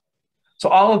 So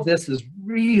all of this is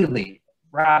really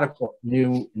radical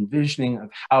new envisioning of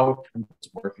how temples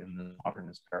work in the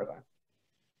modernist paradigm.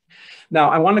 Now,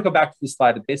 I want to go back to the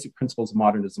slide of basic principles of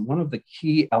modernism. One of the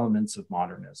key elements of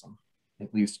modernism,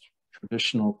 at least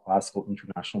traditional classical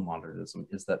international modernism,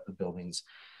 is that the buildings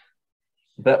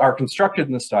that are constructed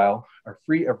in the style are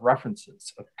free of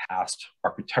references of past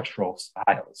architectural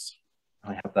styles.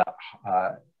 I have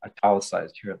that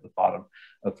italicized here at the bottom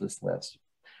of this list.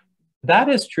 That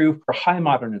is true for high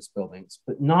modernist buildings,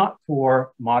 but not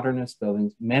for modernist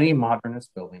buildings, many modernist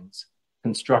buildings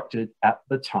constructed at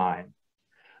the time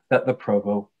that the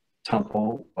Provo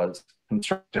Temple was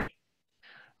constructed.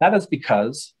 That is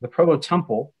because the Provo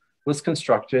Temple was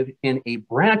constructed in a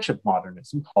branch of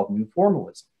modernism called New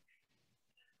Formalism.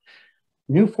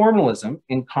 New Formalism,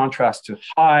 in contrast to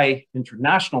high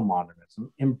international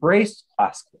modernism, embraced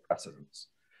classical precedents.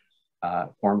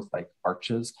 Forms like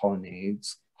arches,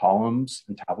 colonnades, columns,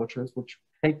 entablatures, which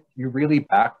take you really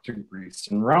back to Greece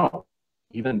and Rome,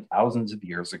 even thousands of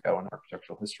years ago in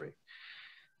architectural history.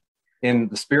 In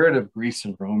the spirit of Greece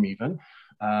and Rome even,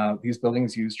 these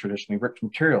buildings use traditionally rich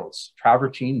materials,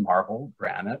 travertine, marble,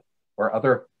 granite, or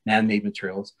other man-made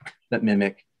materials that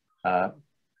mimic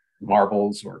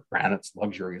marbles or granite's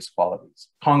luxurious qualities.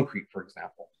 Concrete, for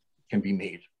example, can be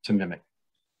made to mimic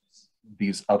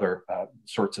these other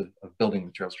sorts of building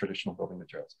materials, traditional building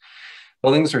materials.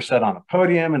 Buildings are set on a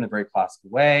podium in a very classical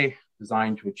way,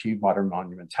 designed to achieve modern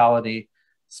monumentality,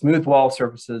 smooth wall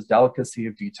surfaces, delicacy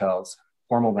of details,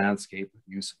 formal landscape with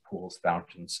use of pools,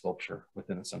 fountains, sculpture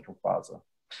within a central plaza.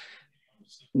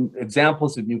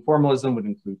 Examples of New Formalism would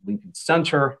include Lincoln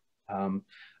Center,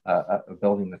 a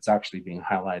building that's actually being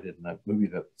highlighted in a movie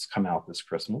that's come out this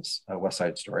Christmas, West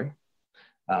Side Story.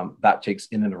 That takes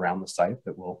in and around the site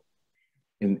that will,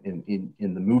 in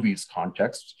the movie's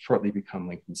context, shortly become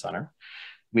Lincoln Center.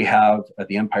 We have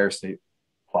the Empire State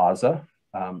Plaza,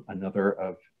 another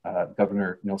of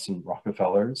Governor Nelson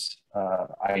Rockefeller's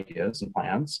ideas and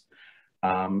plans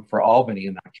for Albany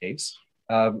in that case.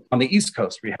 On the East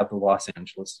Coast, we have the Los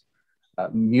Angeles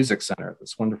Music Center,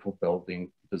 this wonderful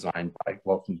building designed by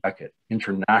Welton Beckett.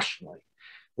 Internationally,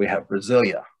 we have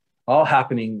Brasilia, all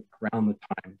happening around the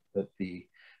time that the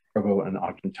Provo and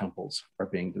Ogden temples are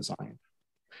being designed.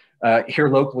 Here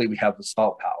locally, we have the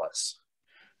Salt Palace.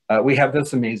 We have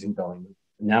this amazing building,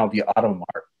 now the Auto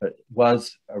Mart, but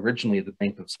was originally the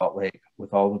Bank of Salt Lake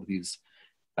with all of these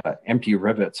empty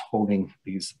rivets holding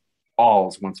these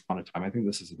balls once upon a time. I think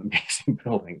this is an amazing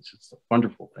building. It's just a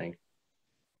wonderful thing.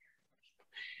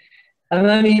 And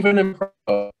then even in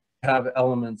Provo, we have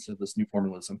elements of this New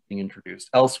Formalism being introduced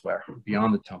elsewhere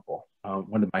beyond the temple.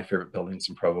 One of my favorite buildings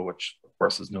in Provo, which of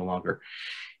course is no longer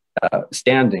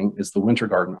standing, is the Winter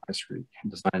Garden Ice Creek,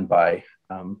 designed by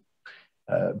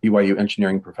BYU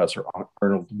engineering professor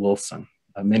Arnold Wilson.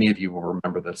 Many of you will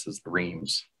remember this as the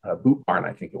Reams boot barn,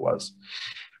 I think it was,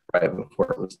 right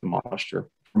before it was demolished for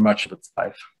much of its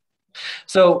life.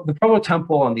 So the Provo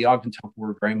Temple and the Ogden Temple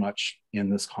were very much in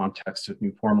this context of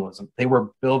New Formalism. They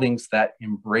were buildings that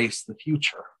embrace the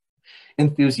future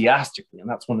enthusiastically. And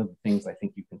that's one of the things I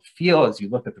think you can feel as you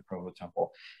look at the Provo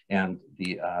Temple and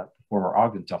the former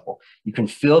Ogden Temple. You can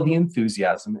feel the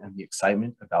enthusiasm and the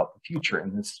excitement about the future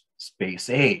in this space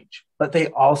age, but they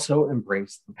also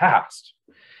embrace the past.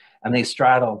 And they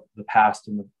straddle the past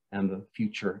and the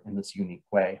future in this unique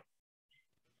way.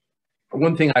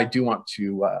 One thing I do want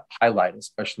to highlight,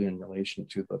 especially in relation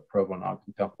to the Provo and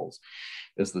Ogden temples,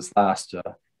 is this last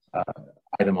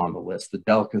item on the list, the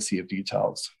delicacy of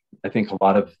details. I think a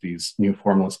lot of these new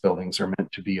formalist buildings are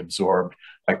meant to be absorbed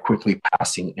by quickly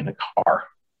passing in a car.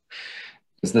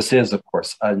 Because this is, of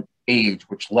course, an age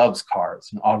which loves cars,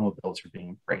 and automobiles are being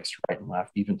embraced right and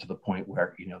left, even to the point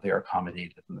where, you know, they are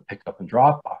accommodated in the pickup and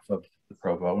drop off of the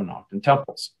Provo and Ogden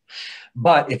temples.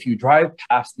 But if you drive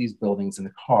past these buildings in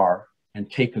a car and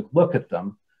take a look at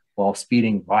them while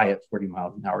speeding by at 40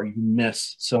 miles an hour, you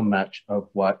miss so much of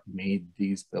what made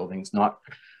these buildings not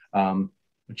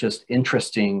just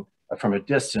interesting from a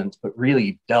distance, but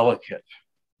really delicate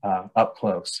up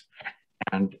close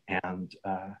and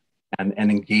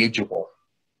engageable.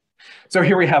 So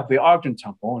here we have the Ogden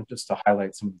Temple, and just to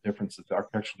highlight some differences, the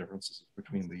architectural differences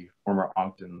between the former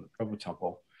Ogden and the Provo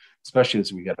Temple, especially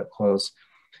as we get up close.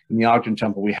 In the Ogden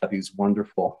Temple, we have these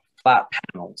wonderful flat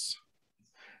panels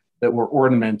that were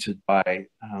ornamented by,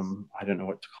 I don't know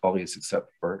what to call these except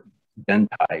for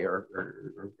dentai or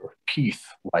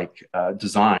teeth-like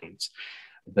designs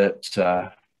that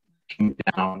came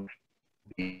down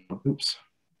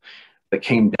that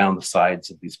came down the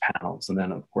sides of these panels, and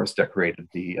then of course decorated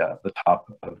the top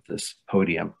of this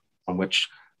podium on which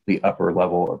the upper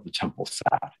level of the temple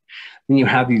sat. Then you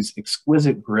have these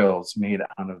exquisite grills made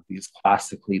out of these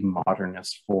classically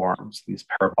modernist forms, these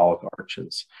parabolic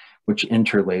arches, which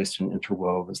interlaced and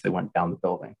interwove as they went down the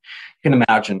building. You can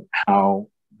imagine how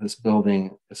this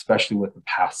building, especially with the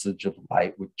passage of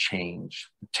light, would change.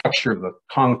 The texture of the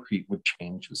concrete would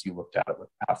change as you looked at it with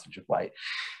the passage of light.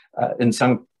 In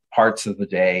some parts of the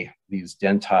day, these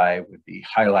dentai would be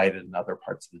highlighted. In other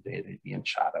parts of the day, they'd be in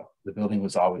shadow. The building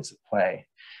was always at play.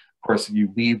 Of course,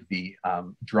 you leave the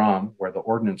drum where the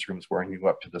ordnance rooms were, and you go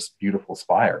up to this beautiful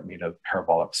spire made of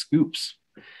parabolic scoops.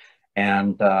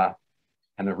 And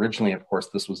originally, of course,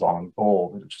 this was all in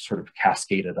gold, and it just sort of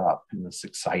cascaded up in this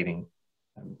exciting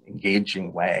and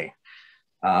engaging way.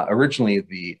 Originally,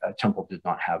 the temple did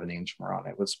not have an angel Moroni.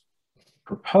 It was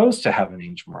proposed to have an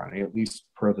angel Moroni, at least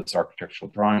per this architectural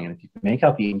drawing. And if you can make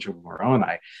out the angel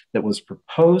Moroni that was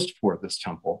proposed for this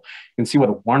temple, you can see what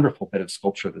a wonderful bit of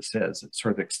sculpture this is. It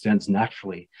sort of extends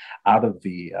naturally out of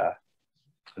the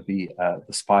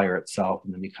spire itself,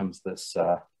 and then becomes this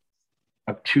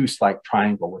obtuse-like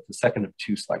triangle with the second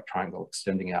obtuse-like triangle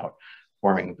extending out,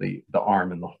 forming the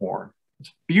arm and the horn. It's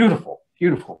a beautiful,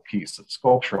 beautiful piece of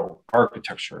sculptural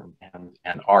architecture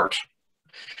and art.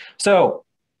 So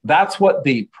that's what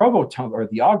the Provo Temple or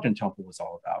the Ogden Temple was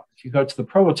all about. If you go to the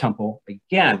Provo Temple,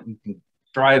 again, you can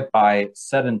drive by,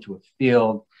 set into a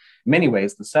field. In many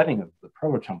ways, the setting of the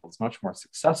Provo Temple is much more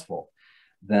successful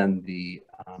than the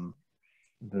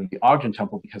Ogden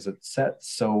Temple, because it's set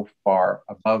so far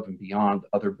above and beyond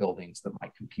other buildings that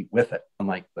might compete with it,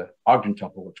 unlike the Ogden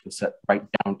Temple, which was set right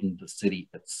down in the city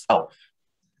itself.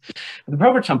 The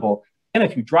Provo Temple, and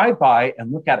if you drive by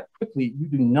and look at it quickly, you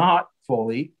do not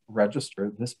fully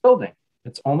register this building.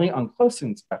 It's only on close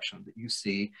inspection that you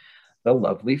see the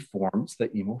lovely forms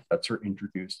that Emil Fetzer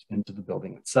introduced into the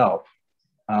building itself.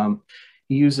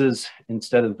 He uses,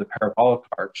 instead of the parabolic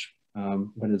arch,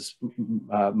 what is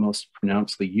most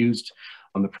pronouncedly used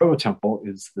on the Provo Temple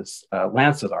is this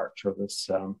lancet arch, or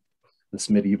this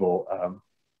medieval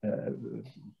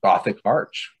Gothic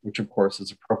arch, which of course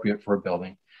is appropriate for a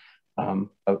building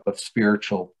of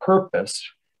spiritual purpose,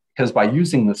 because by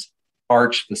using this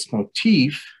arch, this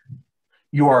motif,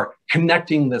 you are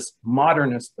connecting this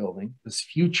modernist building, this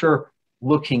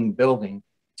future-looking building,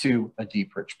 to a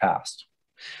deep, rich past.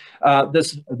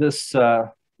 This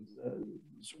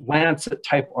lancet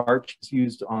type arch is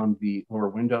used on the lower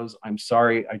windows. I'm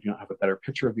sorry, I do not have a better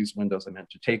picture of these windows. I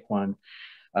meant to take one,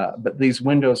 but these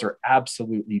windows are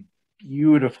absolutely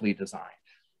beautifully designed.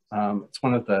 It's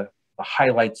one of the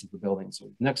highlights of the building.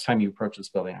 So next time you approach this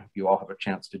building, I hope you all have a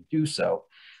chance to do so.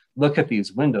 Look at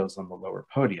these windows on the lower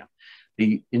podium.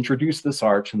 They introduce this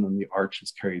arch, and then the arch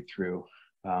is carried through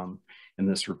in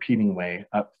this repeating way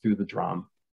up through the drum.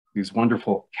 These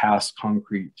wonderful cast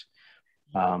concrete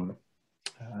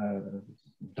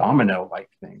domino-like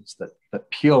things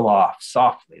that peel off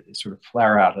softly. They sort of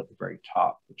flare out at the very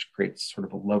top, which creates sort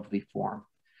of a lovely form,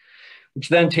 which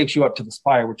then takes you up to the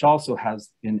spire, which also has,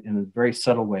 in a very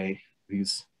subtle way,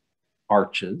 these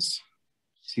arches.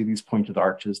 See these pointed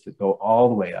arches that go all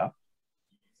the way up.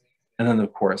 And then,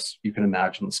 of course, you can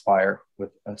imagine the spire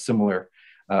with a similar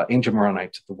angel Moroni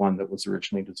to the one that was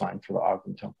originally designed for the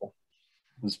Ogden Temple.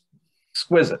 It was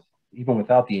exquisite, even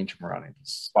without the angel Moroni. The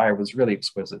spire was really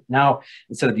exquisite. Now,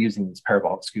 instead of using these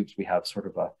parabolic scoops, we have sort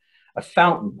of a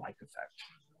fountain-like effect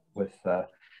with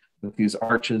with these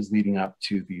arches leading up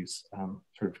to these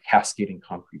sort of cascading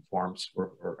concrete forms,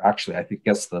 or actually, I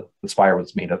guess the spire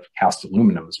was made of cast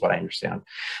aluminum, is what I understand,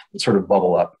 that sort of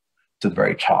bubble up to the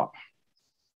very top.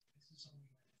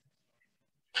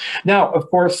 Now, of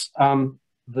course,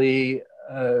 the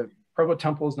Provo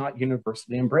Temple is not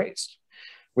universally embraced.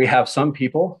 We have some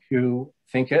people who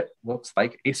think it looks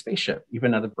like a spaceship,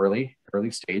 even at an early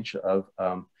stage of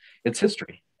its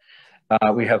history.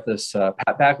 We have this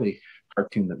Pat Bagley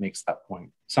cartoon that makes that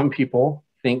point. Some people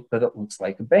think that it looks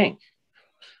like a bank.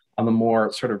 On the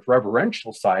more sort of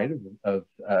reverential side of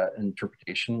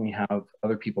interpretation, we have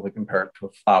other people that compare it to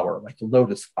a flower, like a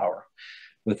lotus flower,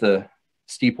 with a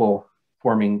steeple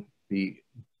forming the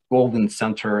golden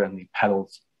center and the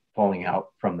petals falling out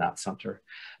from that center.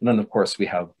 And then, of course, we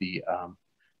have the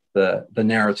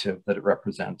narrative that it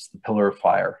represents, the pillar of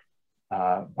fire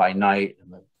by night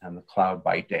and the cloud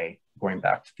by day, going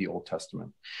back to the Old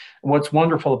Testament. And what's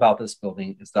wonderful about this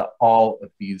building is that all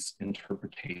of these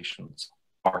interpretations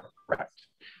are correct.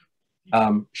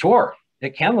 Sure,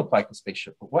 it can look like a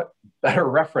spaceship, but what better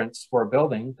reference for a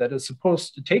building that is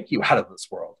supposed to take you out of this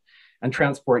world and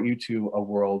transport you to a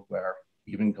world where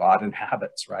even God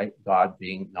inhabits, right? God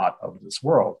being not of this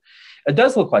world. It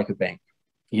does look like a bank,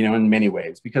 you know, in many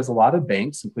ways, because a lot of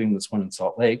banks, including this one in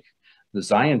Salt Lake, the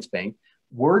Zion's Bank,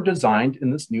 were designed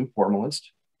in this new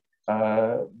formalist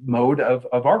mode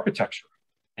of architecture.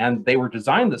 And they were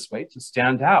designed this way to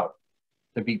stand out,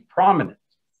 to be prominent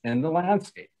in the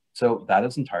landscape. So that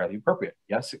is entirely appropriate.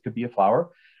 Yes, it could be a flower,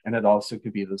 and it also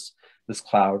could be this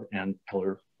cloud and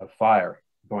pillar of fire,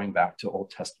 going back to Old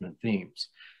Testament themes.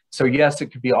 So yes, it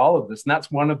could be all of this. And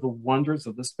that's one of the wonders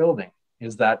of this building,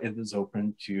 is that it is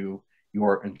open to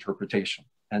your interpretation.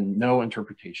 And no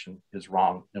interpretation is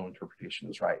wrong, no interpretation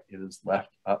is right. It is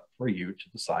left up for you to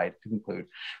decide, to conclude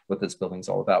what this building is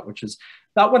all about, which is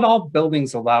not what all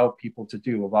buildings allow people to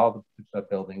do. Allow the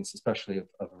buildings, especially of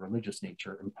a religious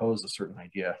nature, impose a certain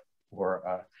idea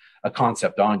or a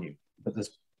concept on you. But this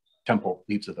temple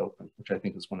leaves it open, which I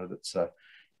think is one of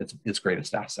its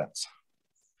greatest assets.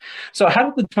 So how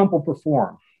did the temple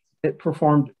perform? It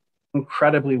performed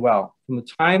incredibly well. From the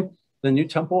time the new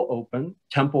temples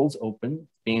opened,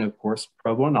 being of course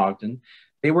Provo and Ogden,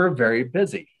 they were very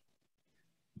busy.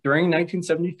 During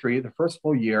 1973, the first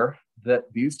full year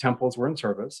that these temples were in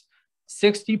service,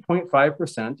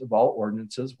 60.5% of all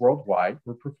ordinances worldwide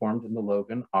were performed in the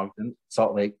Logan, Ogden,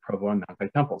 Salt Lake, Provo, and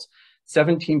Manti temples.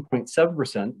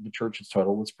 17.7% of the church's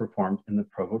total was performed in the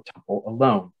Provo Temple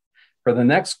alone. For the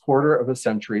next quarter of a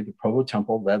century, the Provo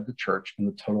Temple led the church in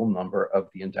the total number of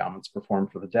the endowments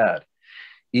performed for the dead,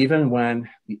 even when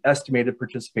the estimated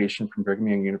participation from Brigham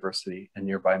Young University and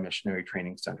nearby missionary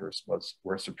training centers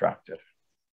were subtracted.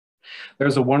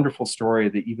 There's a wonderful story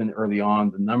that even early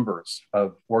on, the numbers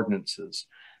of ordinances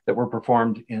that were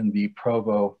performed in the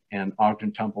Provo and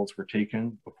Ogden temples were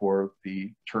taken before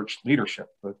the church leadership,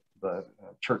 the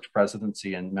church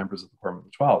presidency and members of the Quorum of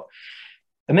the 12.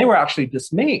 And they were actually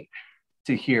dismayed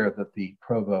to hear that the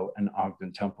Provo and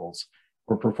Ogden temples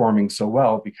were performing so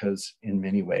well, because in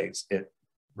many ways it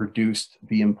reduced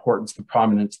the importance, the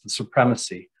prominence, the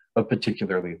supremacy of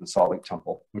particularly the Salt Lake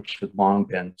Temple, which had long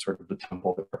been sort of the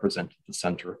temple that represented the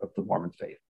center of the Mormon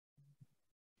faith.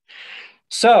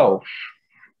 So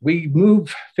we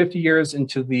move 50 years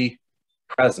into the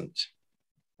present,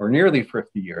 or nearly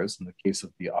 50 years in the case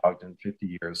of the Ogden,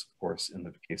 50 years, of course, in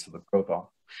the case of the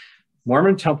Provo.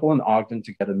 Mormon Temple in Ogden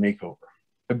to get a makeover.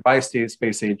 Goodbye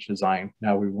space age design.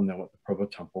 Now we will know what the Provo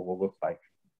Temple will look like.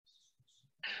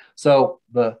 So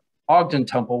the Ogden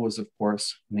Temple was, of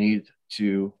course, made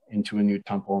into a new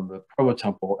temple, and the Provo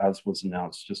Temple, as was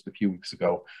announced just a few weeks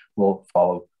ago, will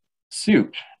follow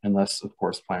suit, unless, of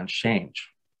course, plans change.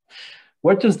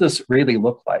 What does this really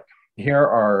look like? Here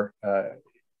are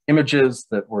images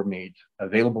that were made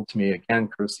available to me, again,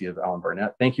 courtesy of Alan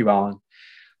Barnett. Thank you, Alan.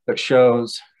 That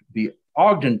shows the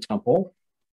Ogden Temple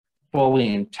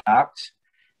fully intact,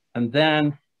 and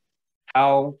then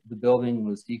how the building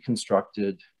was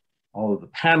deconstructed. All of the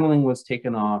paneling was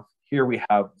taken off. Here we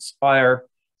have the spire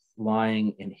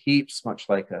lying in heaps, much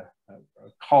like a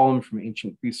column from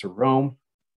ancient Greece or Rome.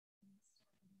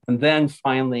 And then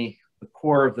finally, the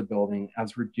core of the building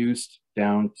as reduced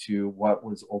down to what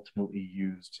was ultimately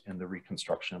used in the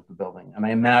reconstruction of the building. And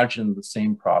I imagine the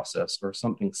same process or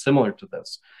something similar to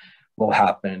this will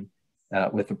happen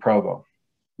with the Provo.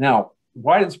 Now,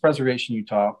 why does Preservation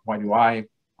Utah, why do I,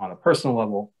 on a personal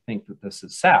level, think that this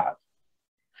is sad?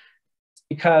 It's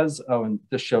because, and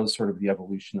this shows sort of the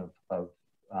evolution of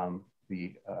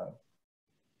the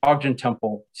Ogden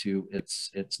Temple to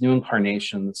its new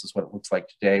incarnation. This is what it looks like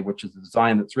today, which is a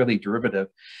design that's really derivative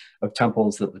of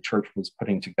temples that the church was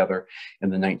putting together in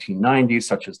the 1990s,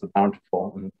 such as the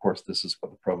Bountiful. And of course, this is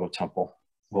what the Provo Temple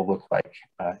will look like,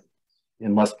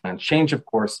 unless plans change, of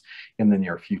course, in the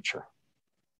near future.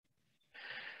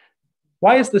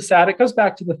 Why is this sad? It goes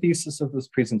back to the thesis of this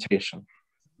presentation.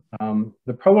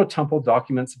 The Provo Temple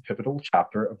documents a pivotal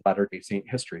chapter of Latter-day Saint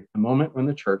history, a moment when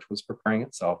the church was preparing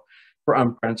itself for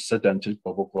unprecedented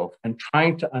global growth and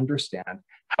trying to understand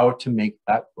how to make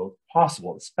that growth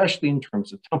possible, especially in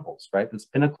terms of temples, right? This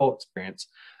pinnacle experience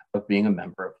of being a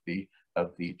member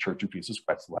of the Church of Jesus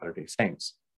Christ of Latter-day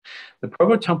Saints. The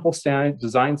Provo Temple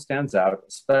design stands out,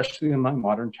 especially among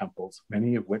modern temples,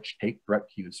 many of which take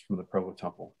direct cues from the Provo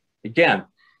Temple. Again,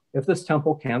 if this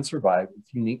temple can survive,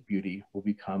 its unique beauty will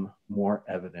become more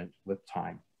evident with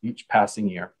time. Each passing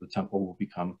year, the temple will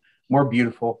become more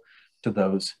beautiful to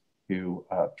those who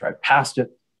drive past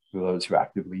it, for those who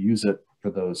actively use it, for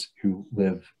those who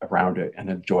live around it and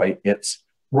enjoy its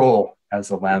role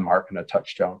as a landmark and a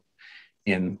touchstone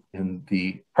in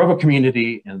the Provo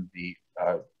community and the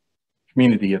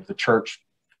community of the church,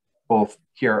 both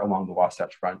here along the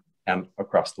Wasatch Front and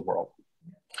across the world.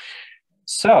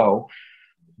 So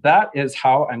that is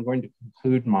how I'm going to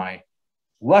conclude my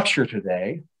lecture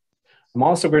today. I'm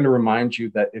also going to remind you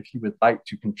that if you would like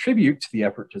to contribute to the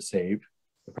effort to save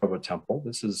the Provo Temple,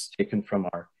 this is taken from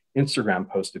our Instagram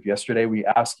post of yesterday. We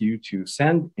ask you to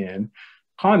send in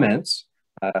comments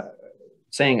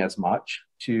saying as much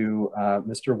to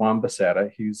Mr. Juan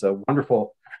Becerra. He's a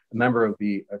wonderful member of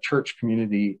the Church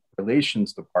Community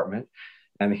Relations Department,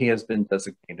 and he has been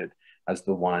designated as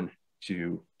the one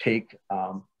to take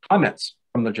comments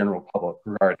from the general public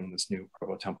regarding this new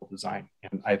Provo Temple design.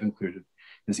 And I've included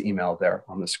his email there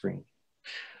on the screen.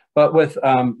 But with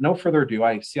no further ado,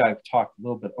 I see I've talked a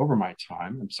little bit over my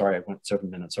time. I'm sorry I went 7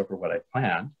 minutes over what I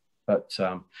planned, but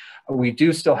we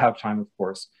do still have time, of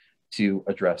course, to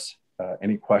address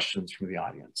any questions from the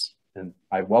audience. And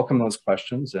I welcome those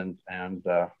questions and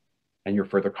your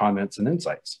further comments and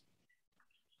insights.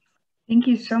 Thank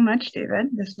you so much, David.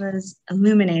 This was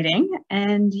illuminating.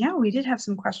 And yeah, we did have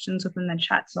some questions within the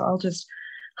chat, so I'll just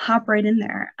hop right in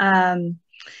there. And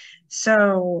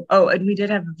we did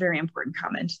have a very important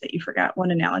comment that you forgot.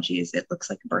 One analogy is it looks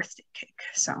like a birthday cake.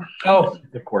 So. Oh,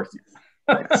 of course.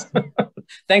 Yes.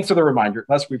 Thanks for the reminder,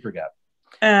 lest we forget.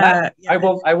 Yeah. I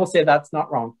will say that's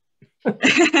not wrong.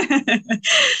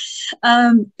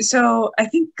 So I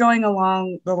think going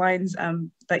along the lines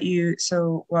that you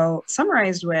so well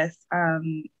summarized with,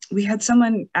 we had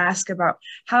someone ask about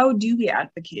how do we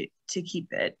advocate to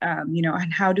keep it,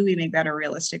 and how do we make that a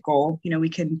realistic goal? We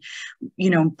can,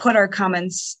 put our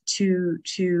comments to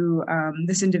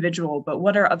this individual, but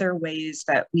what are other ways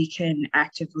that we can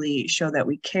actively show that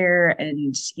we care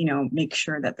and, make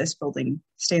sure that this building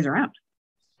stays around?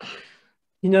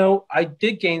 I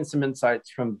did gain some insights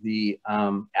from the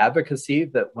advocacy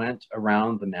that went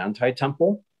around the Manti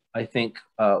Temple. I think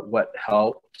what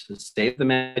helped to save the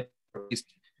Manti, or at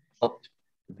least helped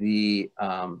the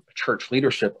church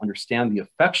leadership understand the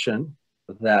affection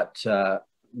that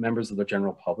members of the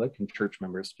general public and church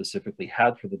members specifically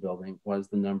had for the building, was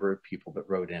the number of people that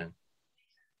wrote in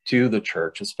to the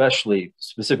church,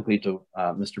 specifically to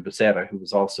Mr. Becerra, who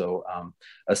was also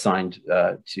assigned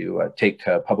to take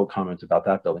public comment about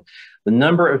that building. The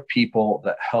number of people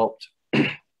that helped,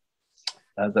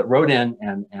 that wrote in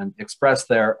and expressed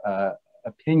their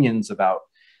opinions about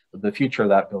the future of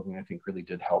that building, I think really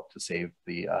did help to save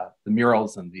the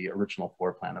murals and the original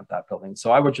floor plan of that building.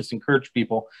 So I would just encourage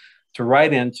people to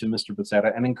write into Mr.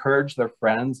 Becerra and encourage their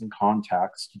friends and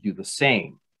contacts to do the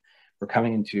same. We're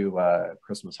coming into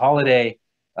Christmas holiday.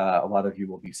 A lot of you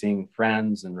will be seeing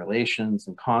friends and relations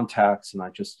and contacts, and I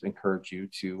just encourage you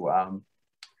to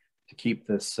keep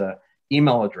this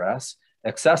email address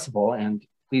accessible, and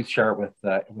please share it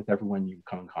with everyone you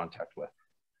come in contact with.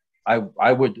 I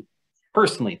would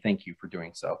personally thank you for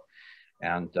doing so,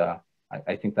 and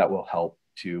I think that will help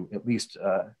to at least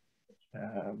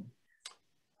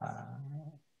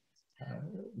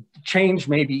change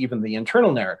maybe even the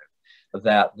internal narrative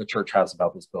that the church has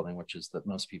about this building, which is that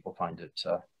most people find it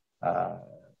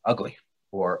ugly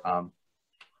or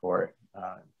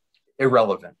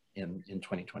irrelevant in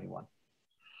 2021.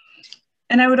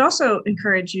 And I would also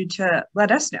encourage you to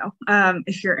let us know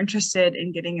if you're interested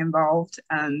in getting involved.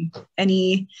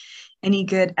 Any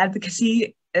good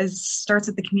advocacy starts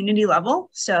at the community level.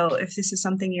 So if this is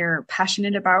something you're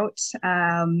passionate about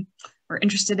or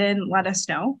interested in, let us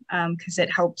know, because it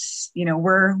helps.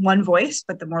 We're one voice,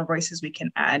 but the more voices we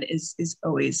can add is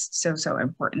always so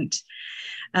important.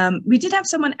 We did have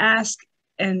someone ask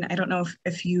and I don't know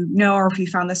if you know or if you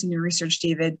found this in your research,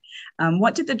 David,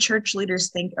 what did the church leaders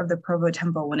think of the Provo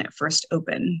Temple when it first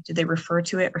opened? Did they refer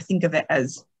to it or think of it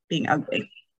as being ugly?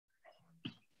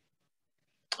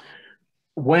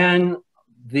 When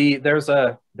there's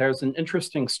an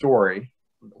interesting story.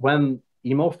 When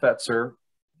Emo Fetzer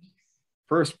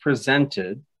first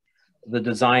presented the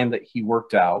design that he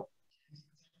worked out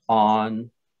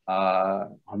on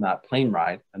that plane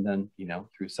ride, and then, you know,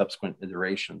 through subsequent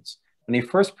iterations. When he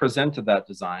first presented that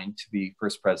design to the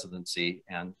First Presidency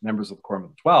and members of the Quorum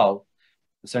of the 12,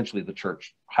 essentially the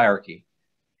church hierarchy,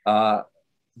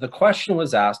 the question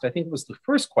was asked, I think it was the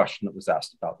first question that was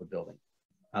asked about the building.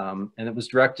 And it was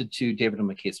directed to David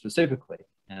Amott specifically.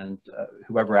 And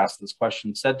whoever asked this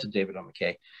question said to David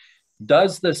Amott,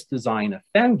 does this design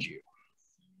offend you?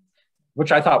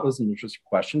 Which I thought was an interesting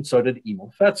question. So did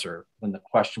Emo Fetzer. When the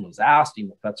question was asked,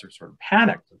 Emo Fetzer sort of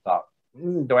panicked and thought,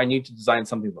 do I need to design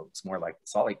something that looks more like the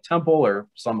Salt Lake Temple or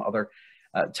some other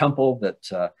temple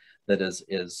that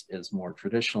is more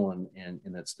traditional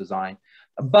in its design?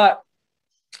 But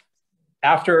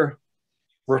after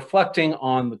reflecting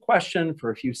on the question for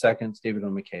a few seconds, David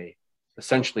Amott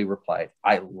essentially replied,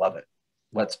 I love it.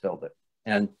 Let's build it.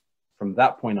 And from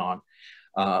that point on,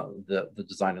 the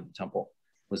design of the temple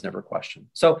was never questioned.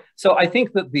 So I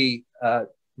think that the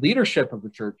leadership of the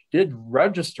church did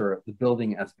register the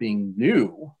building as being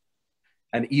new,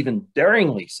 and even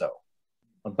daringly so,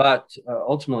 but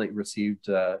ultimately received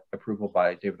approval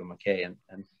by David Amott,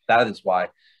 and that is why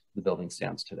the building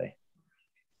stands today.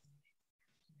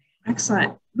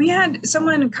 Excellent. We had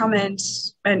someone comment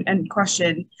and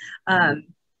question.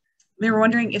 They were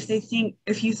wondering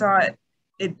if you thought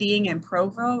it being in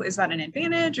Provo, is that an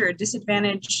advantage or a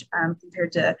disadvantage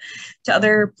compared to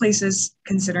other places,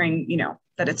 considering, you know,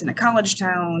 that it's in a college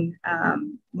town?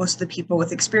 Most of the people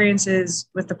with experiences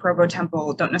with the Provo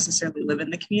Temple don't necessarily live in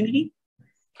the community.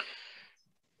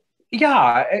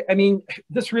 Yeah, I mean,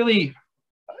 this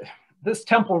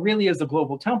temple really is a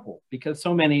global temple, because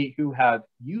so many who have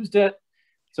used it,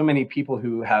 so many people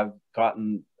who have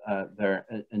gotten their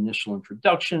initial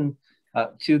introduction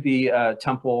to the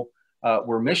temple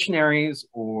were missionaries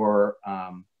or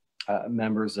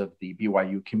members of the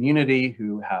BYU community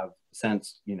who have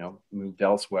since, you know, moved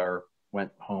elsewhere,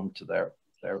 went home to their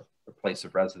place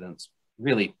of residence,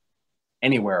 really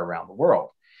anywhere around the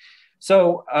world.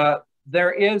 So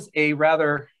there is a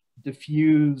rather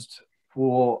diffused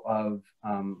pool of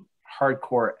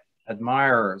hardcore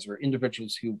admirers or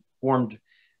individuals who formed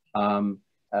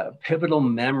pivotal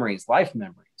memories, life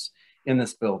memories in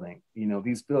this building. You know,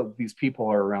 these people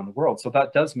are around the world. So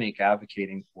that does make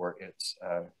advocating for its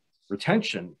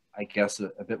retention, I guess,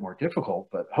 a bit more difficult,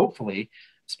 but hopefully,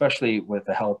 especially with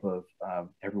the help of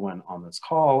everyone on this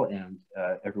call and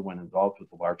everyone involved with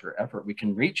the larger effort, we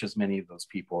can reach as many of those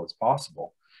people as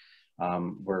possible.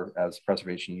 We're, as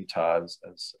Preservation Utah,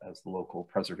 as the local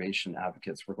preservation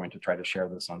advocates, we're going to try to share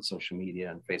this on social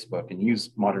media and Facebook and use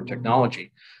modern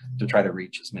technology to try to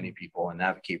reach as many people and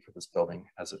advocate for this building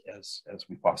as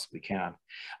we possibly can.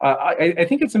 I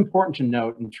think it's important to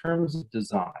note, in terms of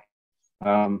design,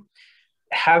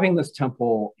 having this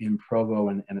temple in Provo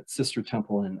and its sister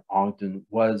temple in Ogden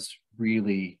was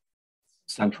really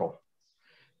central.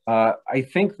 I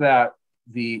think that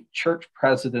the church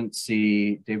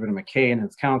presidency, David Amott and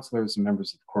his counselors and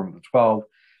members of the Quorum of the 12,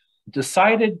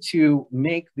 decided to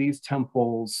make these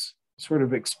temples sort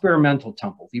of experimental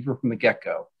temples, even from the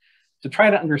get-go, to try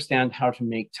to understand how to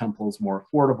make temples more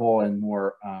affordable and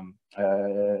more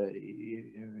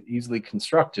easily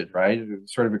constructed, right?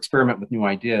 Sort of experiment with new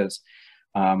ideas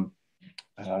that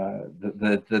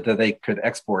they could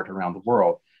export around the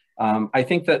world. I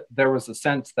think that there was a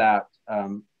sense that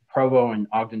Provo and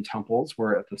Ogden temples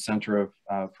were at the center of,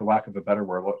 for lack of a better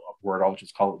word, I'll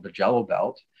just call it the Jello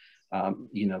Belt.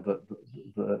 You know,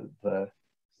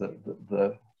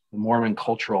 the Mormon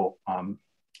cultural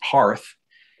hearth,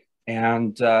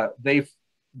 and they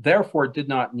therefore did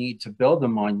not need to build a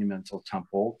monumental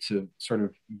temple to sort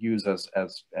of use as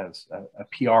a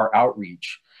PR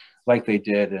outreach, like they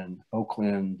did in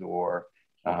Oakland or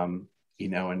you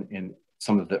know, in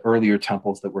some of the earlier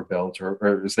temples that were built,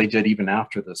 or as they did even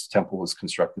after this temple was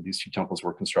constructed. These two temples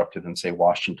were constructed in, say,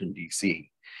 Washington,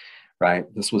 D.C.,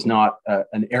 right? This was not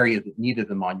an area that needed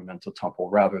a monumental temple.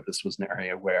 Rather, this was an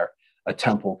area where a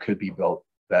temple could be built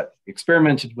that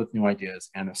experimented with new ideas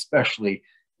and especially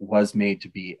was made to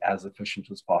be as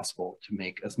efficient as possible to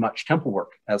make as much temple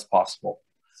work as possible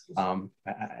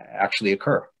actually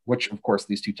occur, which, of course,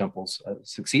 these two temples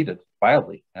succeeded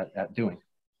wildly at doing.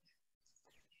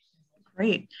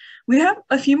 Great. We have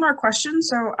a few more questions,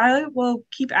 so I will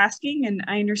keep asking, and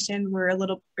I understand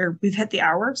we've hit the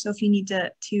hour. So if you need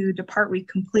to depart, we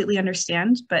completely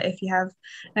understand. But if you have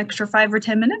an extra 5 or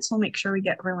 10 minutes, we'll make sure we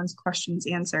get everyone's questions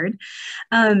answered.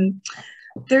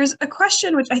 There's a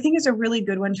question which I think is a really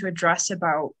good one to address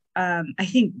about, I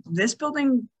think this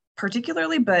building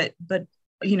particularly, but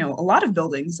a lot of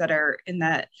buildings that are in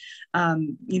that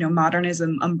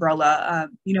modernism umbrella.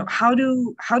 How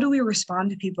do we respond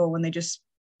to people when they just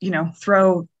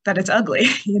throw that it's ugly?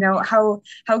 How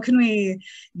can we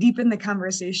deepen the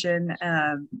conversation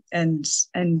and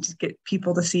get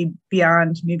people to see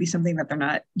beyond maybe something that they're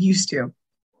not used to?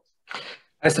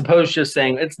 I suppose just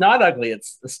saying it's not ugly,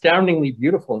 it's astoundingly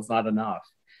beautiful is not enough.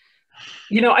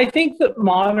 I think that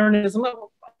modernism,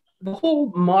 the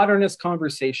whole modernist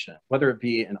conversation, whether it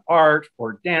be in art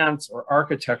or dance or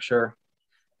architecture,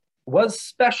 was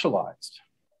specialized.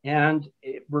 And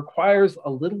it requires a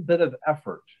little bit of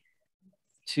effort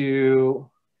to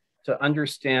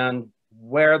understand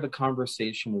where the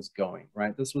conversation was going,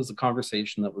 right? This was a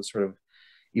conversation that was sort of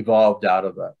evolved out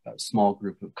of a small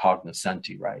group of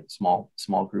cognoscenti, right? Small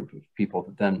group of people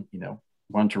that then,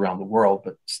 went around the world,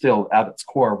 but still at its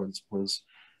core was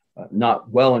not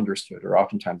well understood or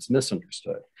oftentimes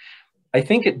misunderstood. I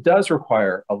think it does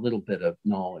require a little bit of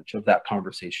knowledge of that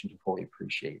conversation to fully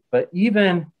appreciate. But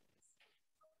even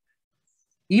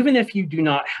if you do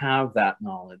not have that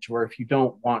knowledge, or if you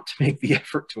don't want to make the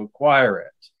effort to acquire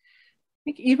it, I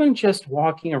think even just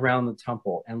walking around the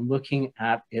temple and looking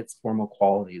at its formal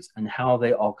qualities and how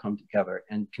they all come together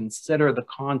and consider the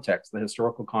context, the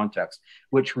historical context,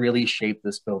 which really shaped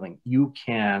this building, you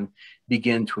can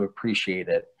begin to appreciate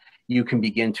it. You can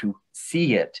begin to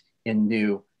see it in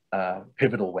new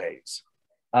pivotal ways.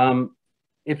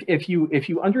 If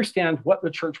you understand what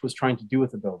the church was trying to do with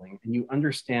the building, and you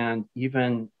understand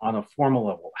even on a formal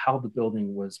level how the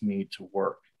building was made to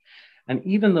work, and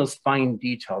even those fine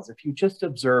details, if you just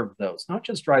observe those, not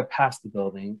just drive past the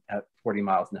building at 40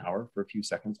 miles an hour for a few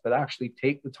seconds, but actually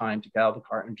take the time to get out of the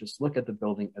car and just look at the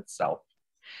building itself,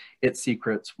 its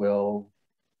secrets will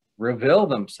reveal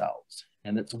themselves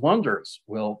and its wonders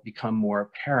will become more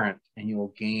apparent, and you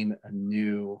will gain a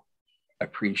new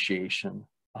appreciation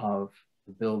of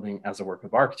the building as a work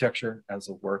of architecture, as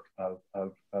a work of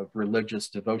religious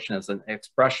devotion, as an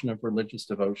expression of religious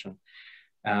devotion,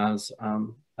 as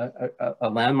a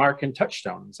landmark and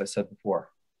touchstone, as I said before.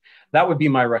 That would be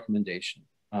my recommendation.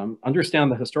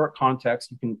 Understand the historic context.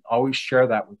 You can always share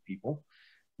that with people,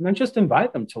 and then just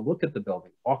invite them to look at the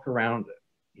building, walk around it,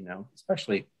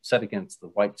 especially set against the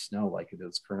white snow like it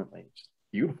is currently. Just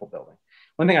a beautiful building.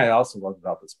 One thing I also love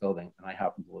about this building, and I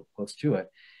happen to live close to it,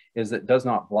 is it does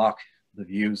not block the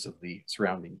views of the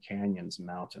surrounding canyons and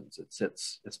mountains. It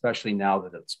sits, especially now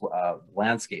that its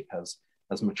landscape has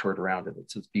matured around it.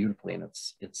 It sits beautifully in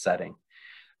its setting,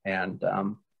 and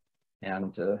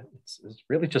it's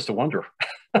really just a wonder.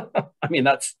 I mean,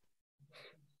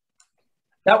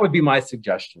 that would be my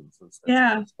suggestions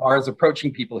as far as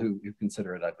approaching people who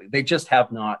consider it ugly. They just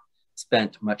have not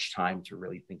spent much time to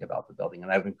really think about the building,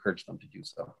 and I've encouraged them to do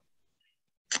so.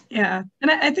 Yeah,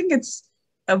 and I think it's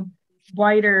a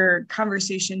wider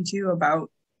conversation too about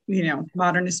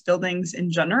modernist buildings in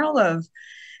general. Of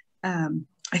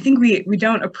I think we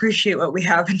don't appreciate what we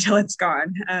have until it's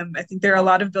gone. I think there are a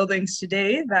lot of buildings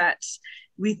today that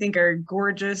we think are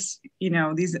gorgeous,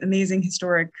 these amazing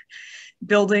historic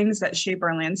buildings that shape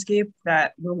our landscape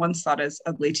that were once thought as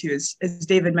ugly too. As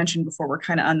David mentioned before, we're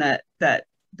kind of on that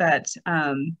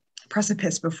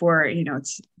precipice before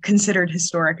it's considered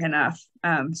historic enough.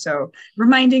 So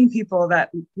reminding people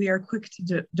that we are quick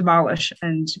to demolish,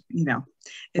 and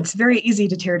it's very easy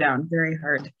to tear down, very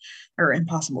hard or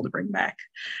impossible to bring back.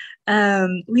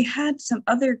 We had some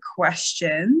other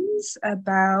questions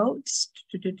about,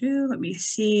 let me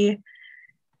see.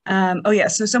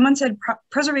 So someone said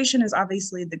preservation is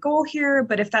obviously the goal here,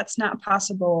 but if that's not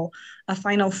possible, a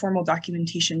final formal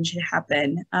documentation should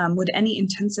happen. Would any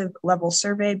intensive level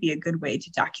survey be a good way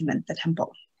to document the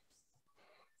temple?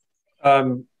 I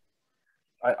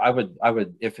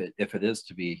would, if it is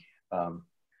to be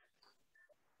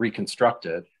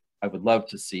reconstructed, I would love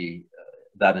to see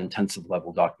that intensive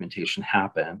level documentation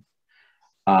happen.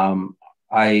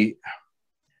 I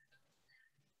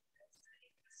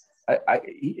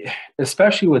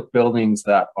especially with buildings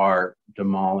that are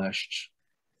demolished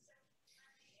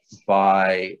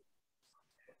by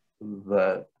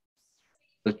the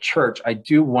church, I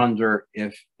do wonder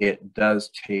if it does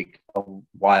take a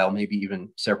while, maybe even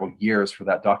several years, for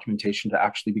that documentation to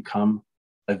actually become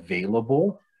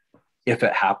available, if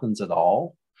it happens at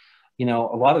all. you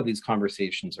know, a lot of these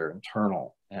conversations are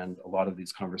internal, and a lot of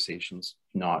these conversations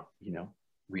not, you know,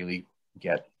 really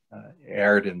get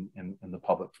aired in the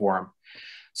public forum.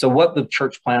 So what the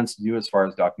church plans to do as far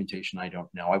as documentation, I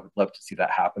don't know. I would love to see that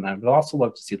happen. I would also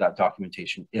love to see that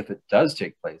documentation, if it does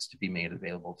take place, to be made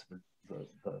available to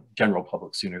the general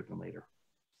public sooner than later.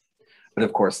 But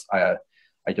of course, I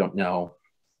don't know.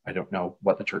 I don't know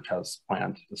what the church has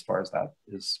planned as far as that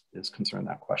is concerned,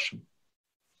 that question.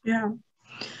 Yeah.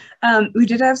 We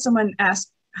did have someone ask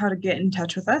how to get in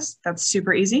touch with us. That's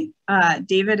super easy.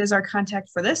 David is our contact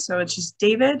for this. So it's just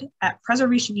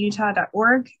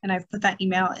david@preservationutah.org. And I've put that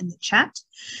email in the chat.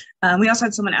 We also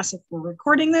had someone ask if we're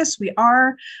recording this. We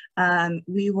are.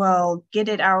 We will get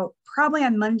it out probably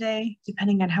on Monday,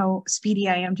 depending on how speedy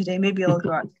I am today. Maybe it'll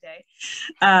go out today.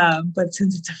 But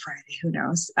since it's a Friday, who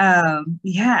knows?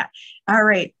 Yeah. All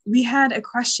right. We had a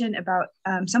question about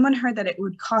someone heard that it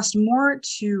would cost more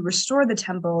to restore the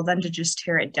temple than to just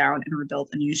tear it down and rebuild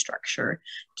a new structure.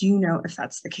 Do you know if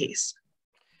that's the case?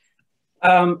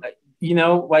 You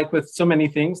know, like with so many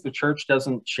things, the church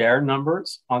doesn't share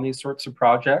numbers on these sorts of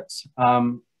projects.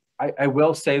 I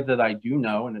will say that I do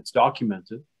know, and it's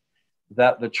documented,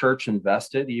 that the church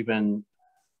invested even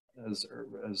as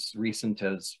recent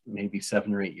as maybe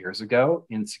 7 or 8 years ago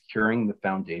in securing the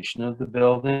foundation of the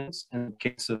buildings in the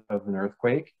case of an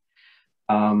earthquake.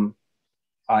 So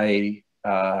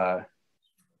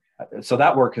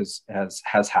that work has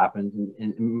happened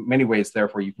in many ways.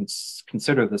 Therefore, you can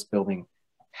consider this building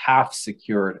half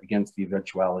secured against the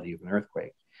eventuality of an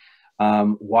earthquake.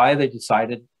 Why they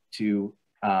decided to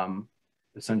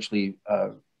essentially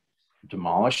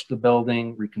demolish the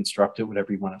building, reconstruct it,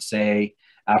 whatever you want to say,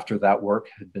 after that work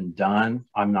had been done,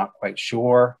 I'm not quite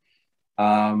sure.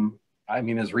 I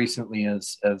mean, as recently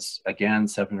as again,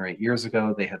 7 or 8 years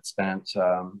ago, they had spent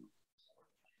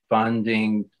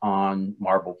funding on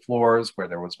marble floors where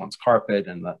there was once carpet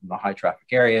in the high traffic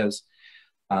areas.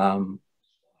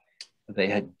 They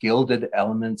had gilded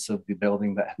elements of the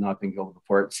building that had not been gilded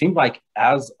before. It seemed like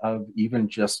as of even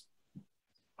just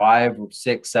 5 or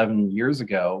 6, 7 years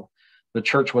ago, the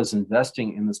church was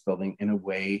investing in this building in a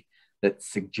way that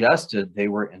suggested they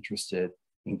were interested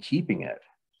in keeping it.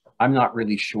 I'm not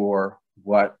really sure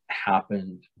what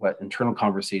happened, what internal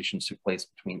conversations took place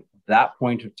between that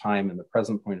point of time and the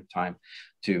present point of time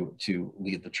to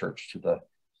lead the church to the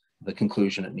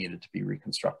conclusion it needed to be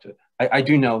reconstructed. I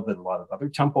do know that a lot of other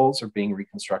temples are being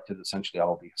reconstructed. Essentially,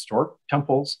 all of the historic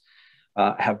temples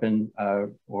have been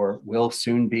or will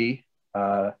soon be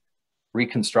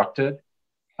reconstructed.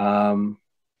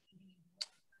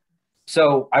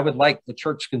 So I would like the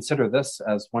church to consider this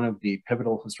as one of the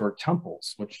pivotal historic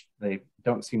temples, which they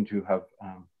don't seem to have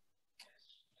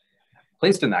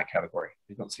placed in that category.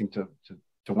 They don't seem to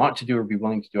want to do or be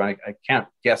willing to do. I can't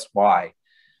guess why,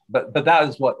 but that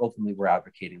is what ultimately we're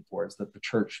advocating for, is that the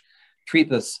church treat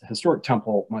this historic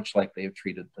temple much like they have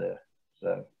treated the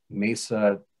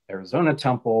Mesa, Arizona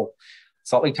temple,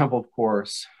 Salt Lake temple, of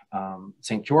course.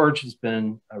 St. George has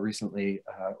been recently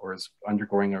or is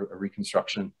undergoing a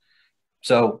reconstruction.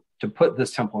 So to put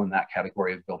this temple in that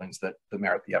category of buildings that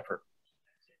merit the effort.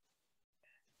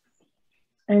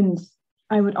 And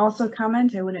I would also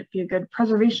comment, I wouldn't be a good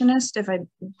preservationist if I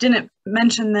didn't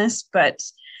mention this, but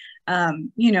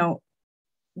you know,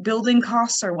 building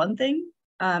costs are one thing,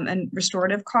 and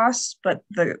restorative costs, but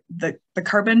the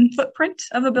carbon footprint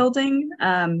of a building,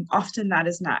 often that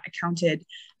is not accounted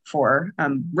for.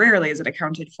 Rarely is it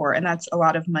accounted for, and that's a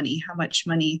lot of money. How much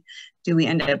money do we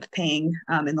end up paying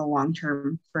in the long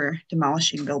term for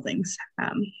demolishing buildings?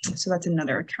 So that's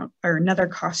another account or another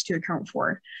cost to account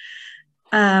for.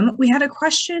 We had a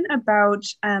question about,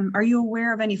 are you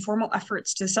aware of any formal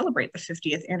efforts to celebrate the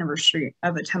 50th anniversary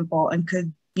of a temple, and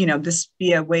could, you know, this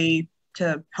be a way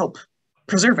to help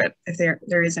preserve it if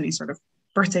there is any sort of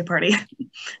birthday party at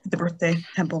the birthday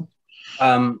temple?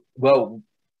 Well,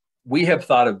 we have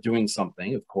thought of doing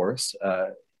something, of course,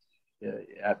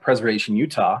 at Preservation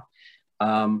Utah.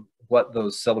 What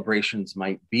those celebrations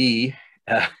might be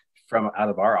from out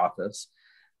of our office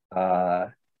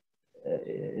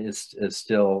is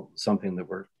still something that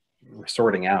we're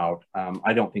sorting out.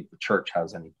 I don't think the church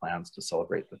has any plans to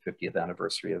celebrate the 50th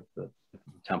anniversary of the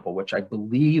temple, which I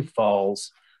believe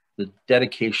falls, the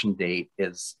dedication date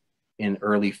is in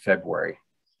early February.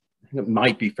 I think it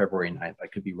might be February 9th. I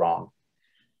could be wrong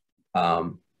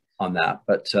on that,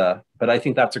 but I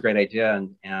think that's a great idea,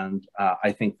 and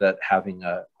I think that having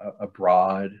a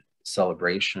broad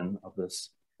celebration of this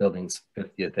building's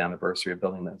 50th anniversary, a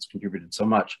building that's contributed so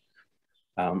much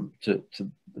to the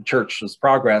church's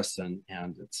progress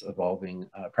and its evolving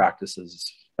practices,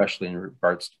 especially in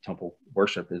regards to temple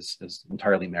worship, is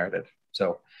entirely merited.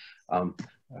 So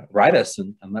write us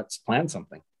and let's plan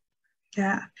something.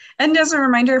 Yeah. And as a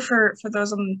reminder for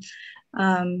those on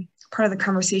part of the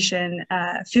conversation,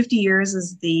 50 years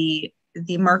is the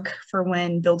mark for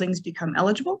when buildings become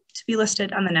eligible to be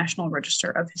listed on the National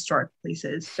Register of Historic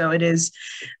Places. So it is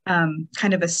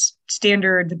kind of a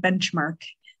standard benchmark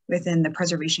within the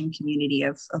preservation community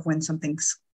of when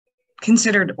something's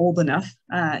considered old enough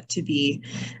to be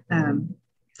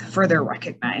further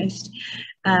recognized.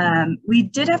 We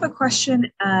did have a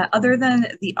question, other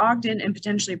than the Ogden and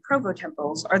potentially Provo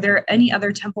temples, are there any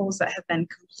other temples that have been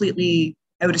completely,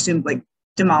 I would assume, like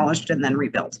demolished and then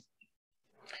rebuilt?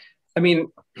 I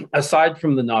mean, aside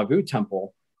from the Nauvoo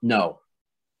temple, no.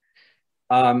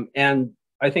 And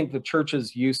I think the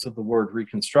church's use of the word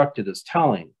reconstructed is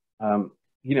telling.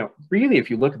 You know, really, if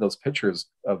you look at those pictures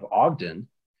of Ogden,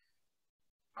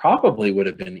 probably would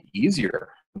have been easier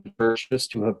for the church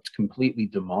just to have completely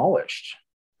demolished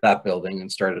that building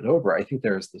and started over. I think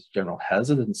there's this general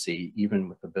hesitancy, even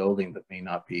with the building that may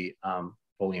not be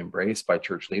fully embraced by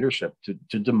church leadership,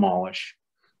 to demolish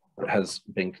what has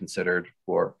been considered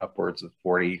for upwards of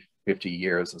 40, 50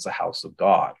 years as a house of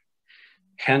God.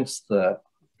 Hence the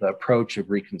approach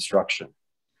of reconstruction.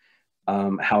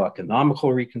 How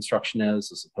economical reconstruction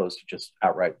is, as opposed to just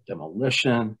outright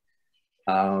demolition,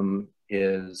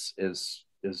 is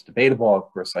debatable.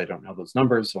 Of course, I don't know those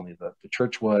numbers, only the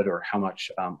church would, or how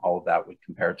much all of that would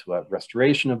compare to a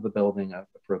restoration of the building, a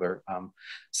further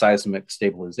seismic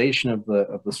stabilization of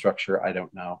the structure. I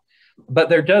don't know. But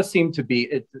there does seem to be,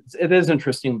 it is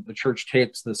interesting that the church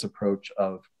takes this approach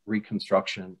of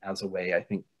reconstruction as a way, I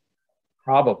think,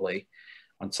 probably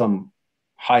on some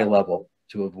high level,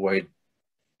 to avoid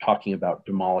talking about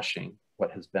demolishing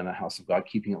what has been a house of God,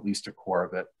 keeping at least a core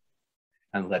of it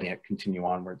and letting it continue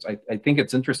onwards. I think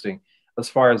it's interesting, as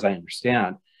far as I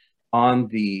understand, on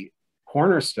the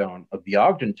cornerstone of the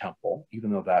Ogden Temple,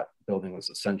 even though that building was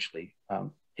essentially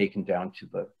taken down to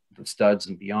the studs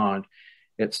and beyond,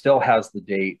 it still has the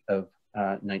date of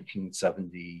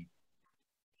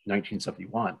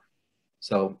 1971.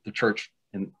 So the church,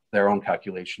 in their own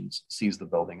calculations, sees the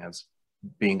building as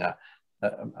being a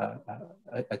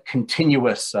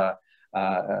continuous sort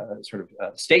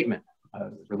of statement,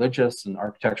 religious and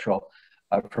architectural,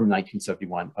 from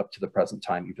 1971 up to the present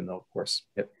time, even though, of course,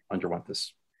 it underwent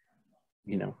this,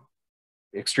 you know,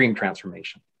 extreme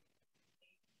transformation.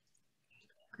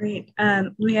 Great.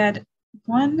 We had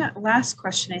one last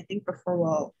question, I think, before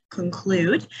we'll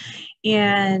conclude.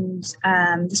 And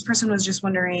this person was just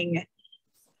wondering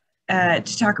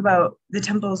to talk about the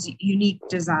temple's unique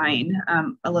design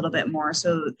a little bit more.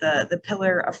 So the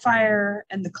pillar of fire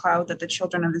and the cloud that the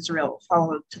children of Israel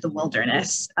followed to the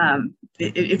wilderness,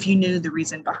 if you knew the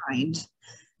reason behind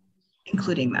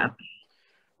including that.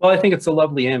 Well, I think it's a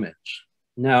lovely image.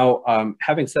 Now,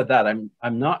 having said that, I'm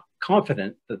not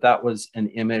confident that that was an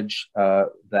image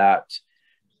that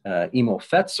Emil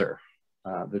Fetzer,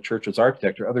 the church's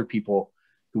architect, or other people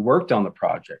who worked on the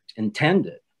project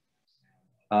intended.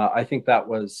 I think that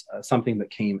was something that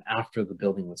came after the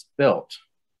building was built,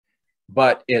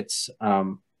 but it's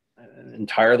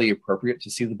entirely appropriate to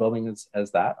see the building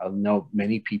as that. I know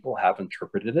many people have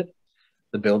interpreted it,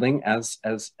 the building, as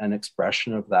an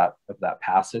expression of that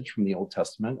passage from the Old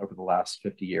Testament over the last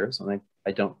 50 years. And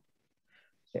I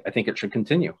think it should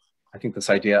continue. I think this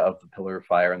idea of the pillar of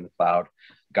fire and the cloud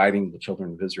guiding the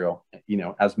children of Israel, you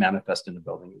know, as manifest in the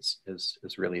building is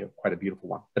really quite a beautiful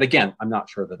one. But again, I'm not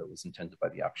sure that it was intended by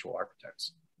the actual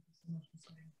architects.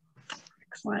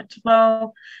 Excellent.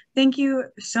 Well, thank you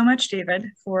so much, David,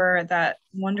 for that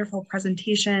wonderful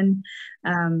presentation.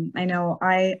 I know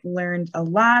I learned a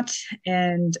lot,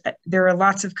 and there were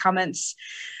lots of comments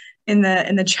in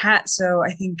the chat. So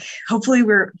I think hopefully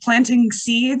we're planting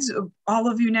seeds. All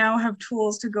of you now have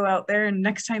tools to go out there, and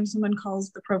next time someone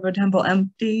calls the Provo Temple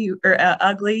empty or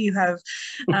ugly, you have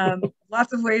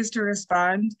lots of ways to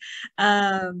respond.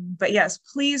 But yes,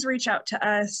 please reach out to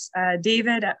us,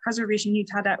 David at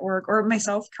preservationutah.org, or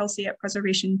myself, Kelsey, at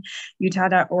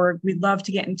preservationutah.org. We'd love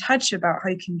to get in touch about how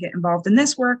you can get involved in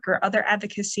this work or other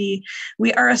advocacy.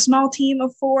 We are a small team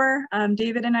of 4.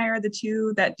 David and I are the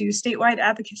 2 that do statewide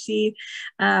advocacy.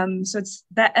 So it's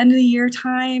that end of the year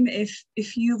time.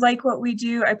 If you like what we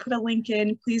do, I put a link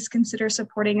in. Please consider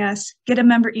supporting us. Get a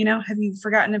member. You know, have you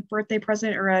forgotten a birthday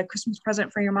present or a Christmas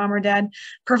present for your mom or dad?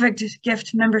 Perfect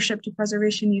gift, membership to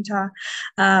Preservation Utah.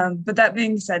 But that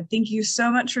being said, thank you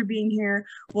so much for being here.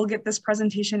 We'll get this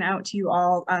presentation out to you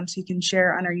all so you can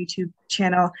share on our YouTube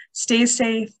channel. Stay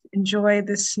safe, enjoy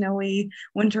this snowy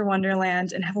winter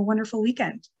wonderland, and have a wonderful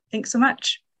weekend. Thanks so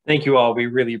much. Thank you all. We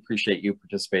really appreciate you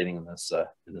participating in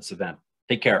this event.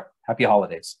 Take care. Happy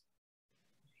holidays.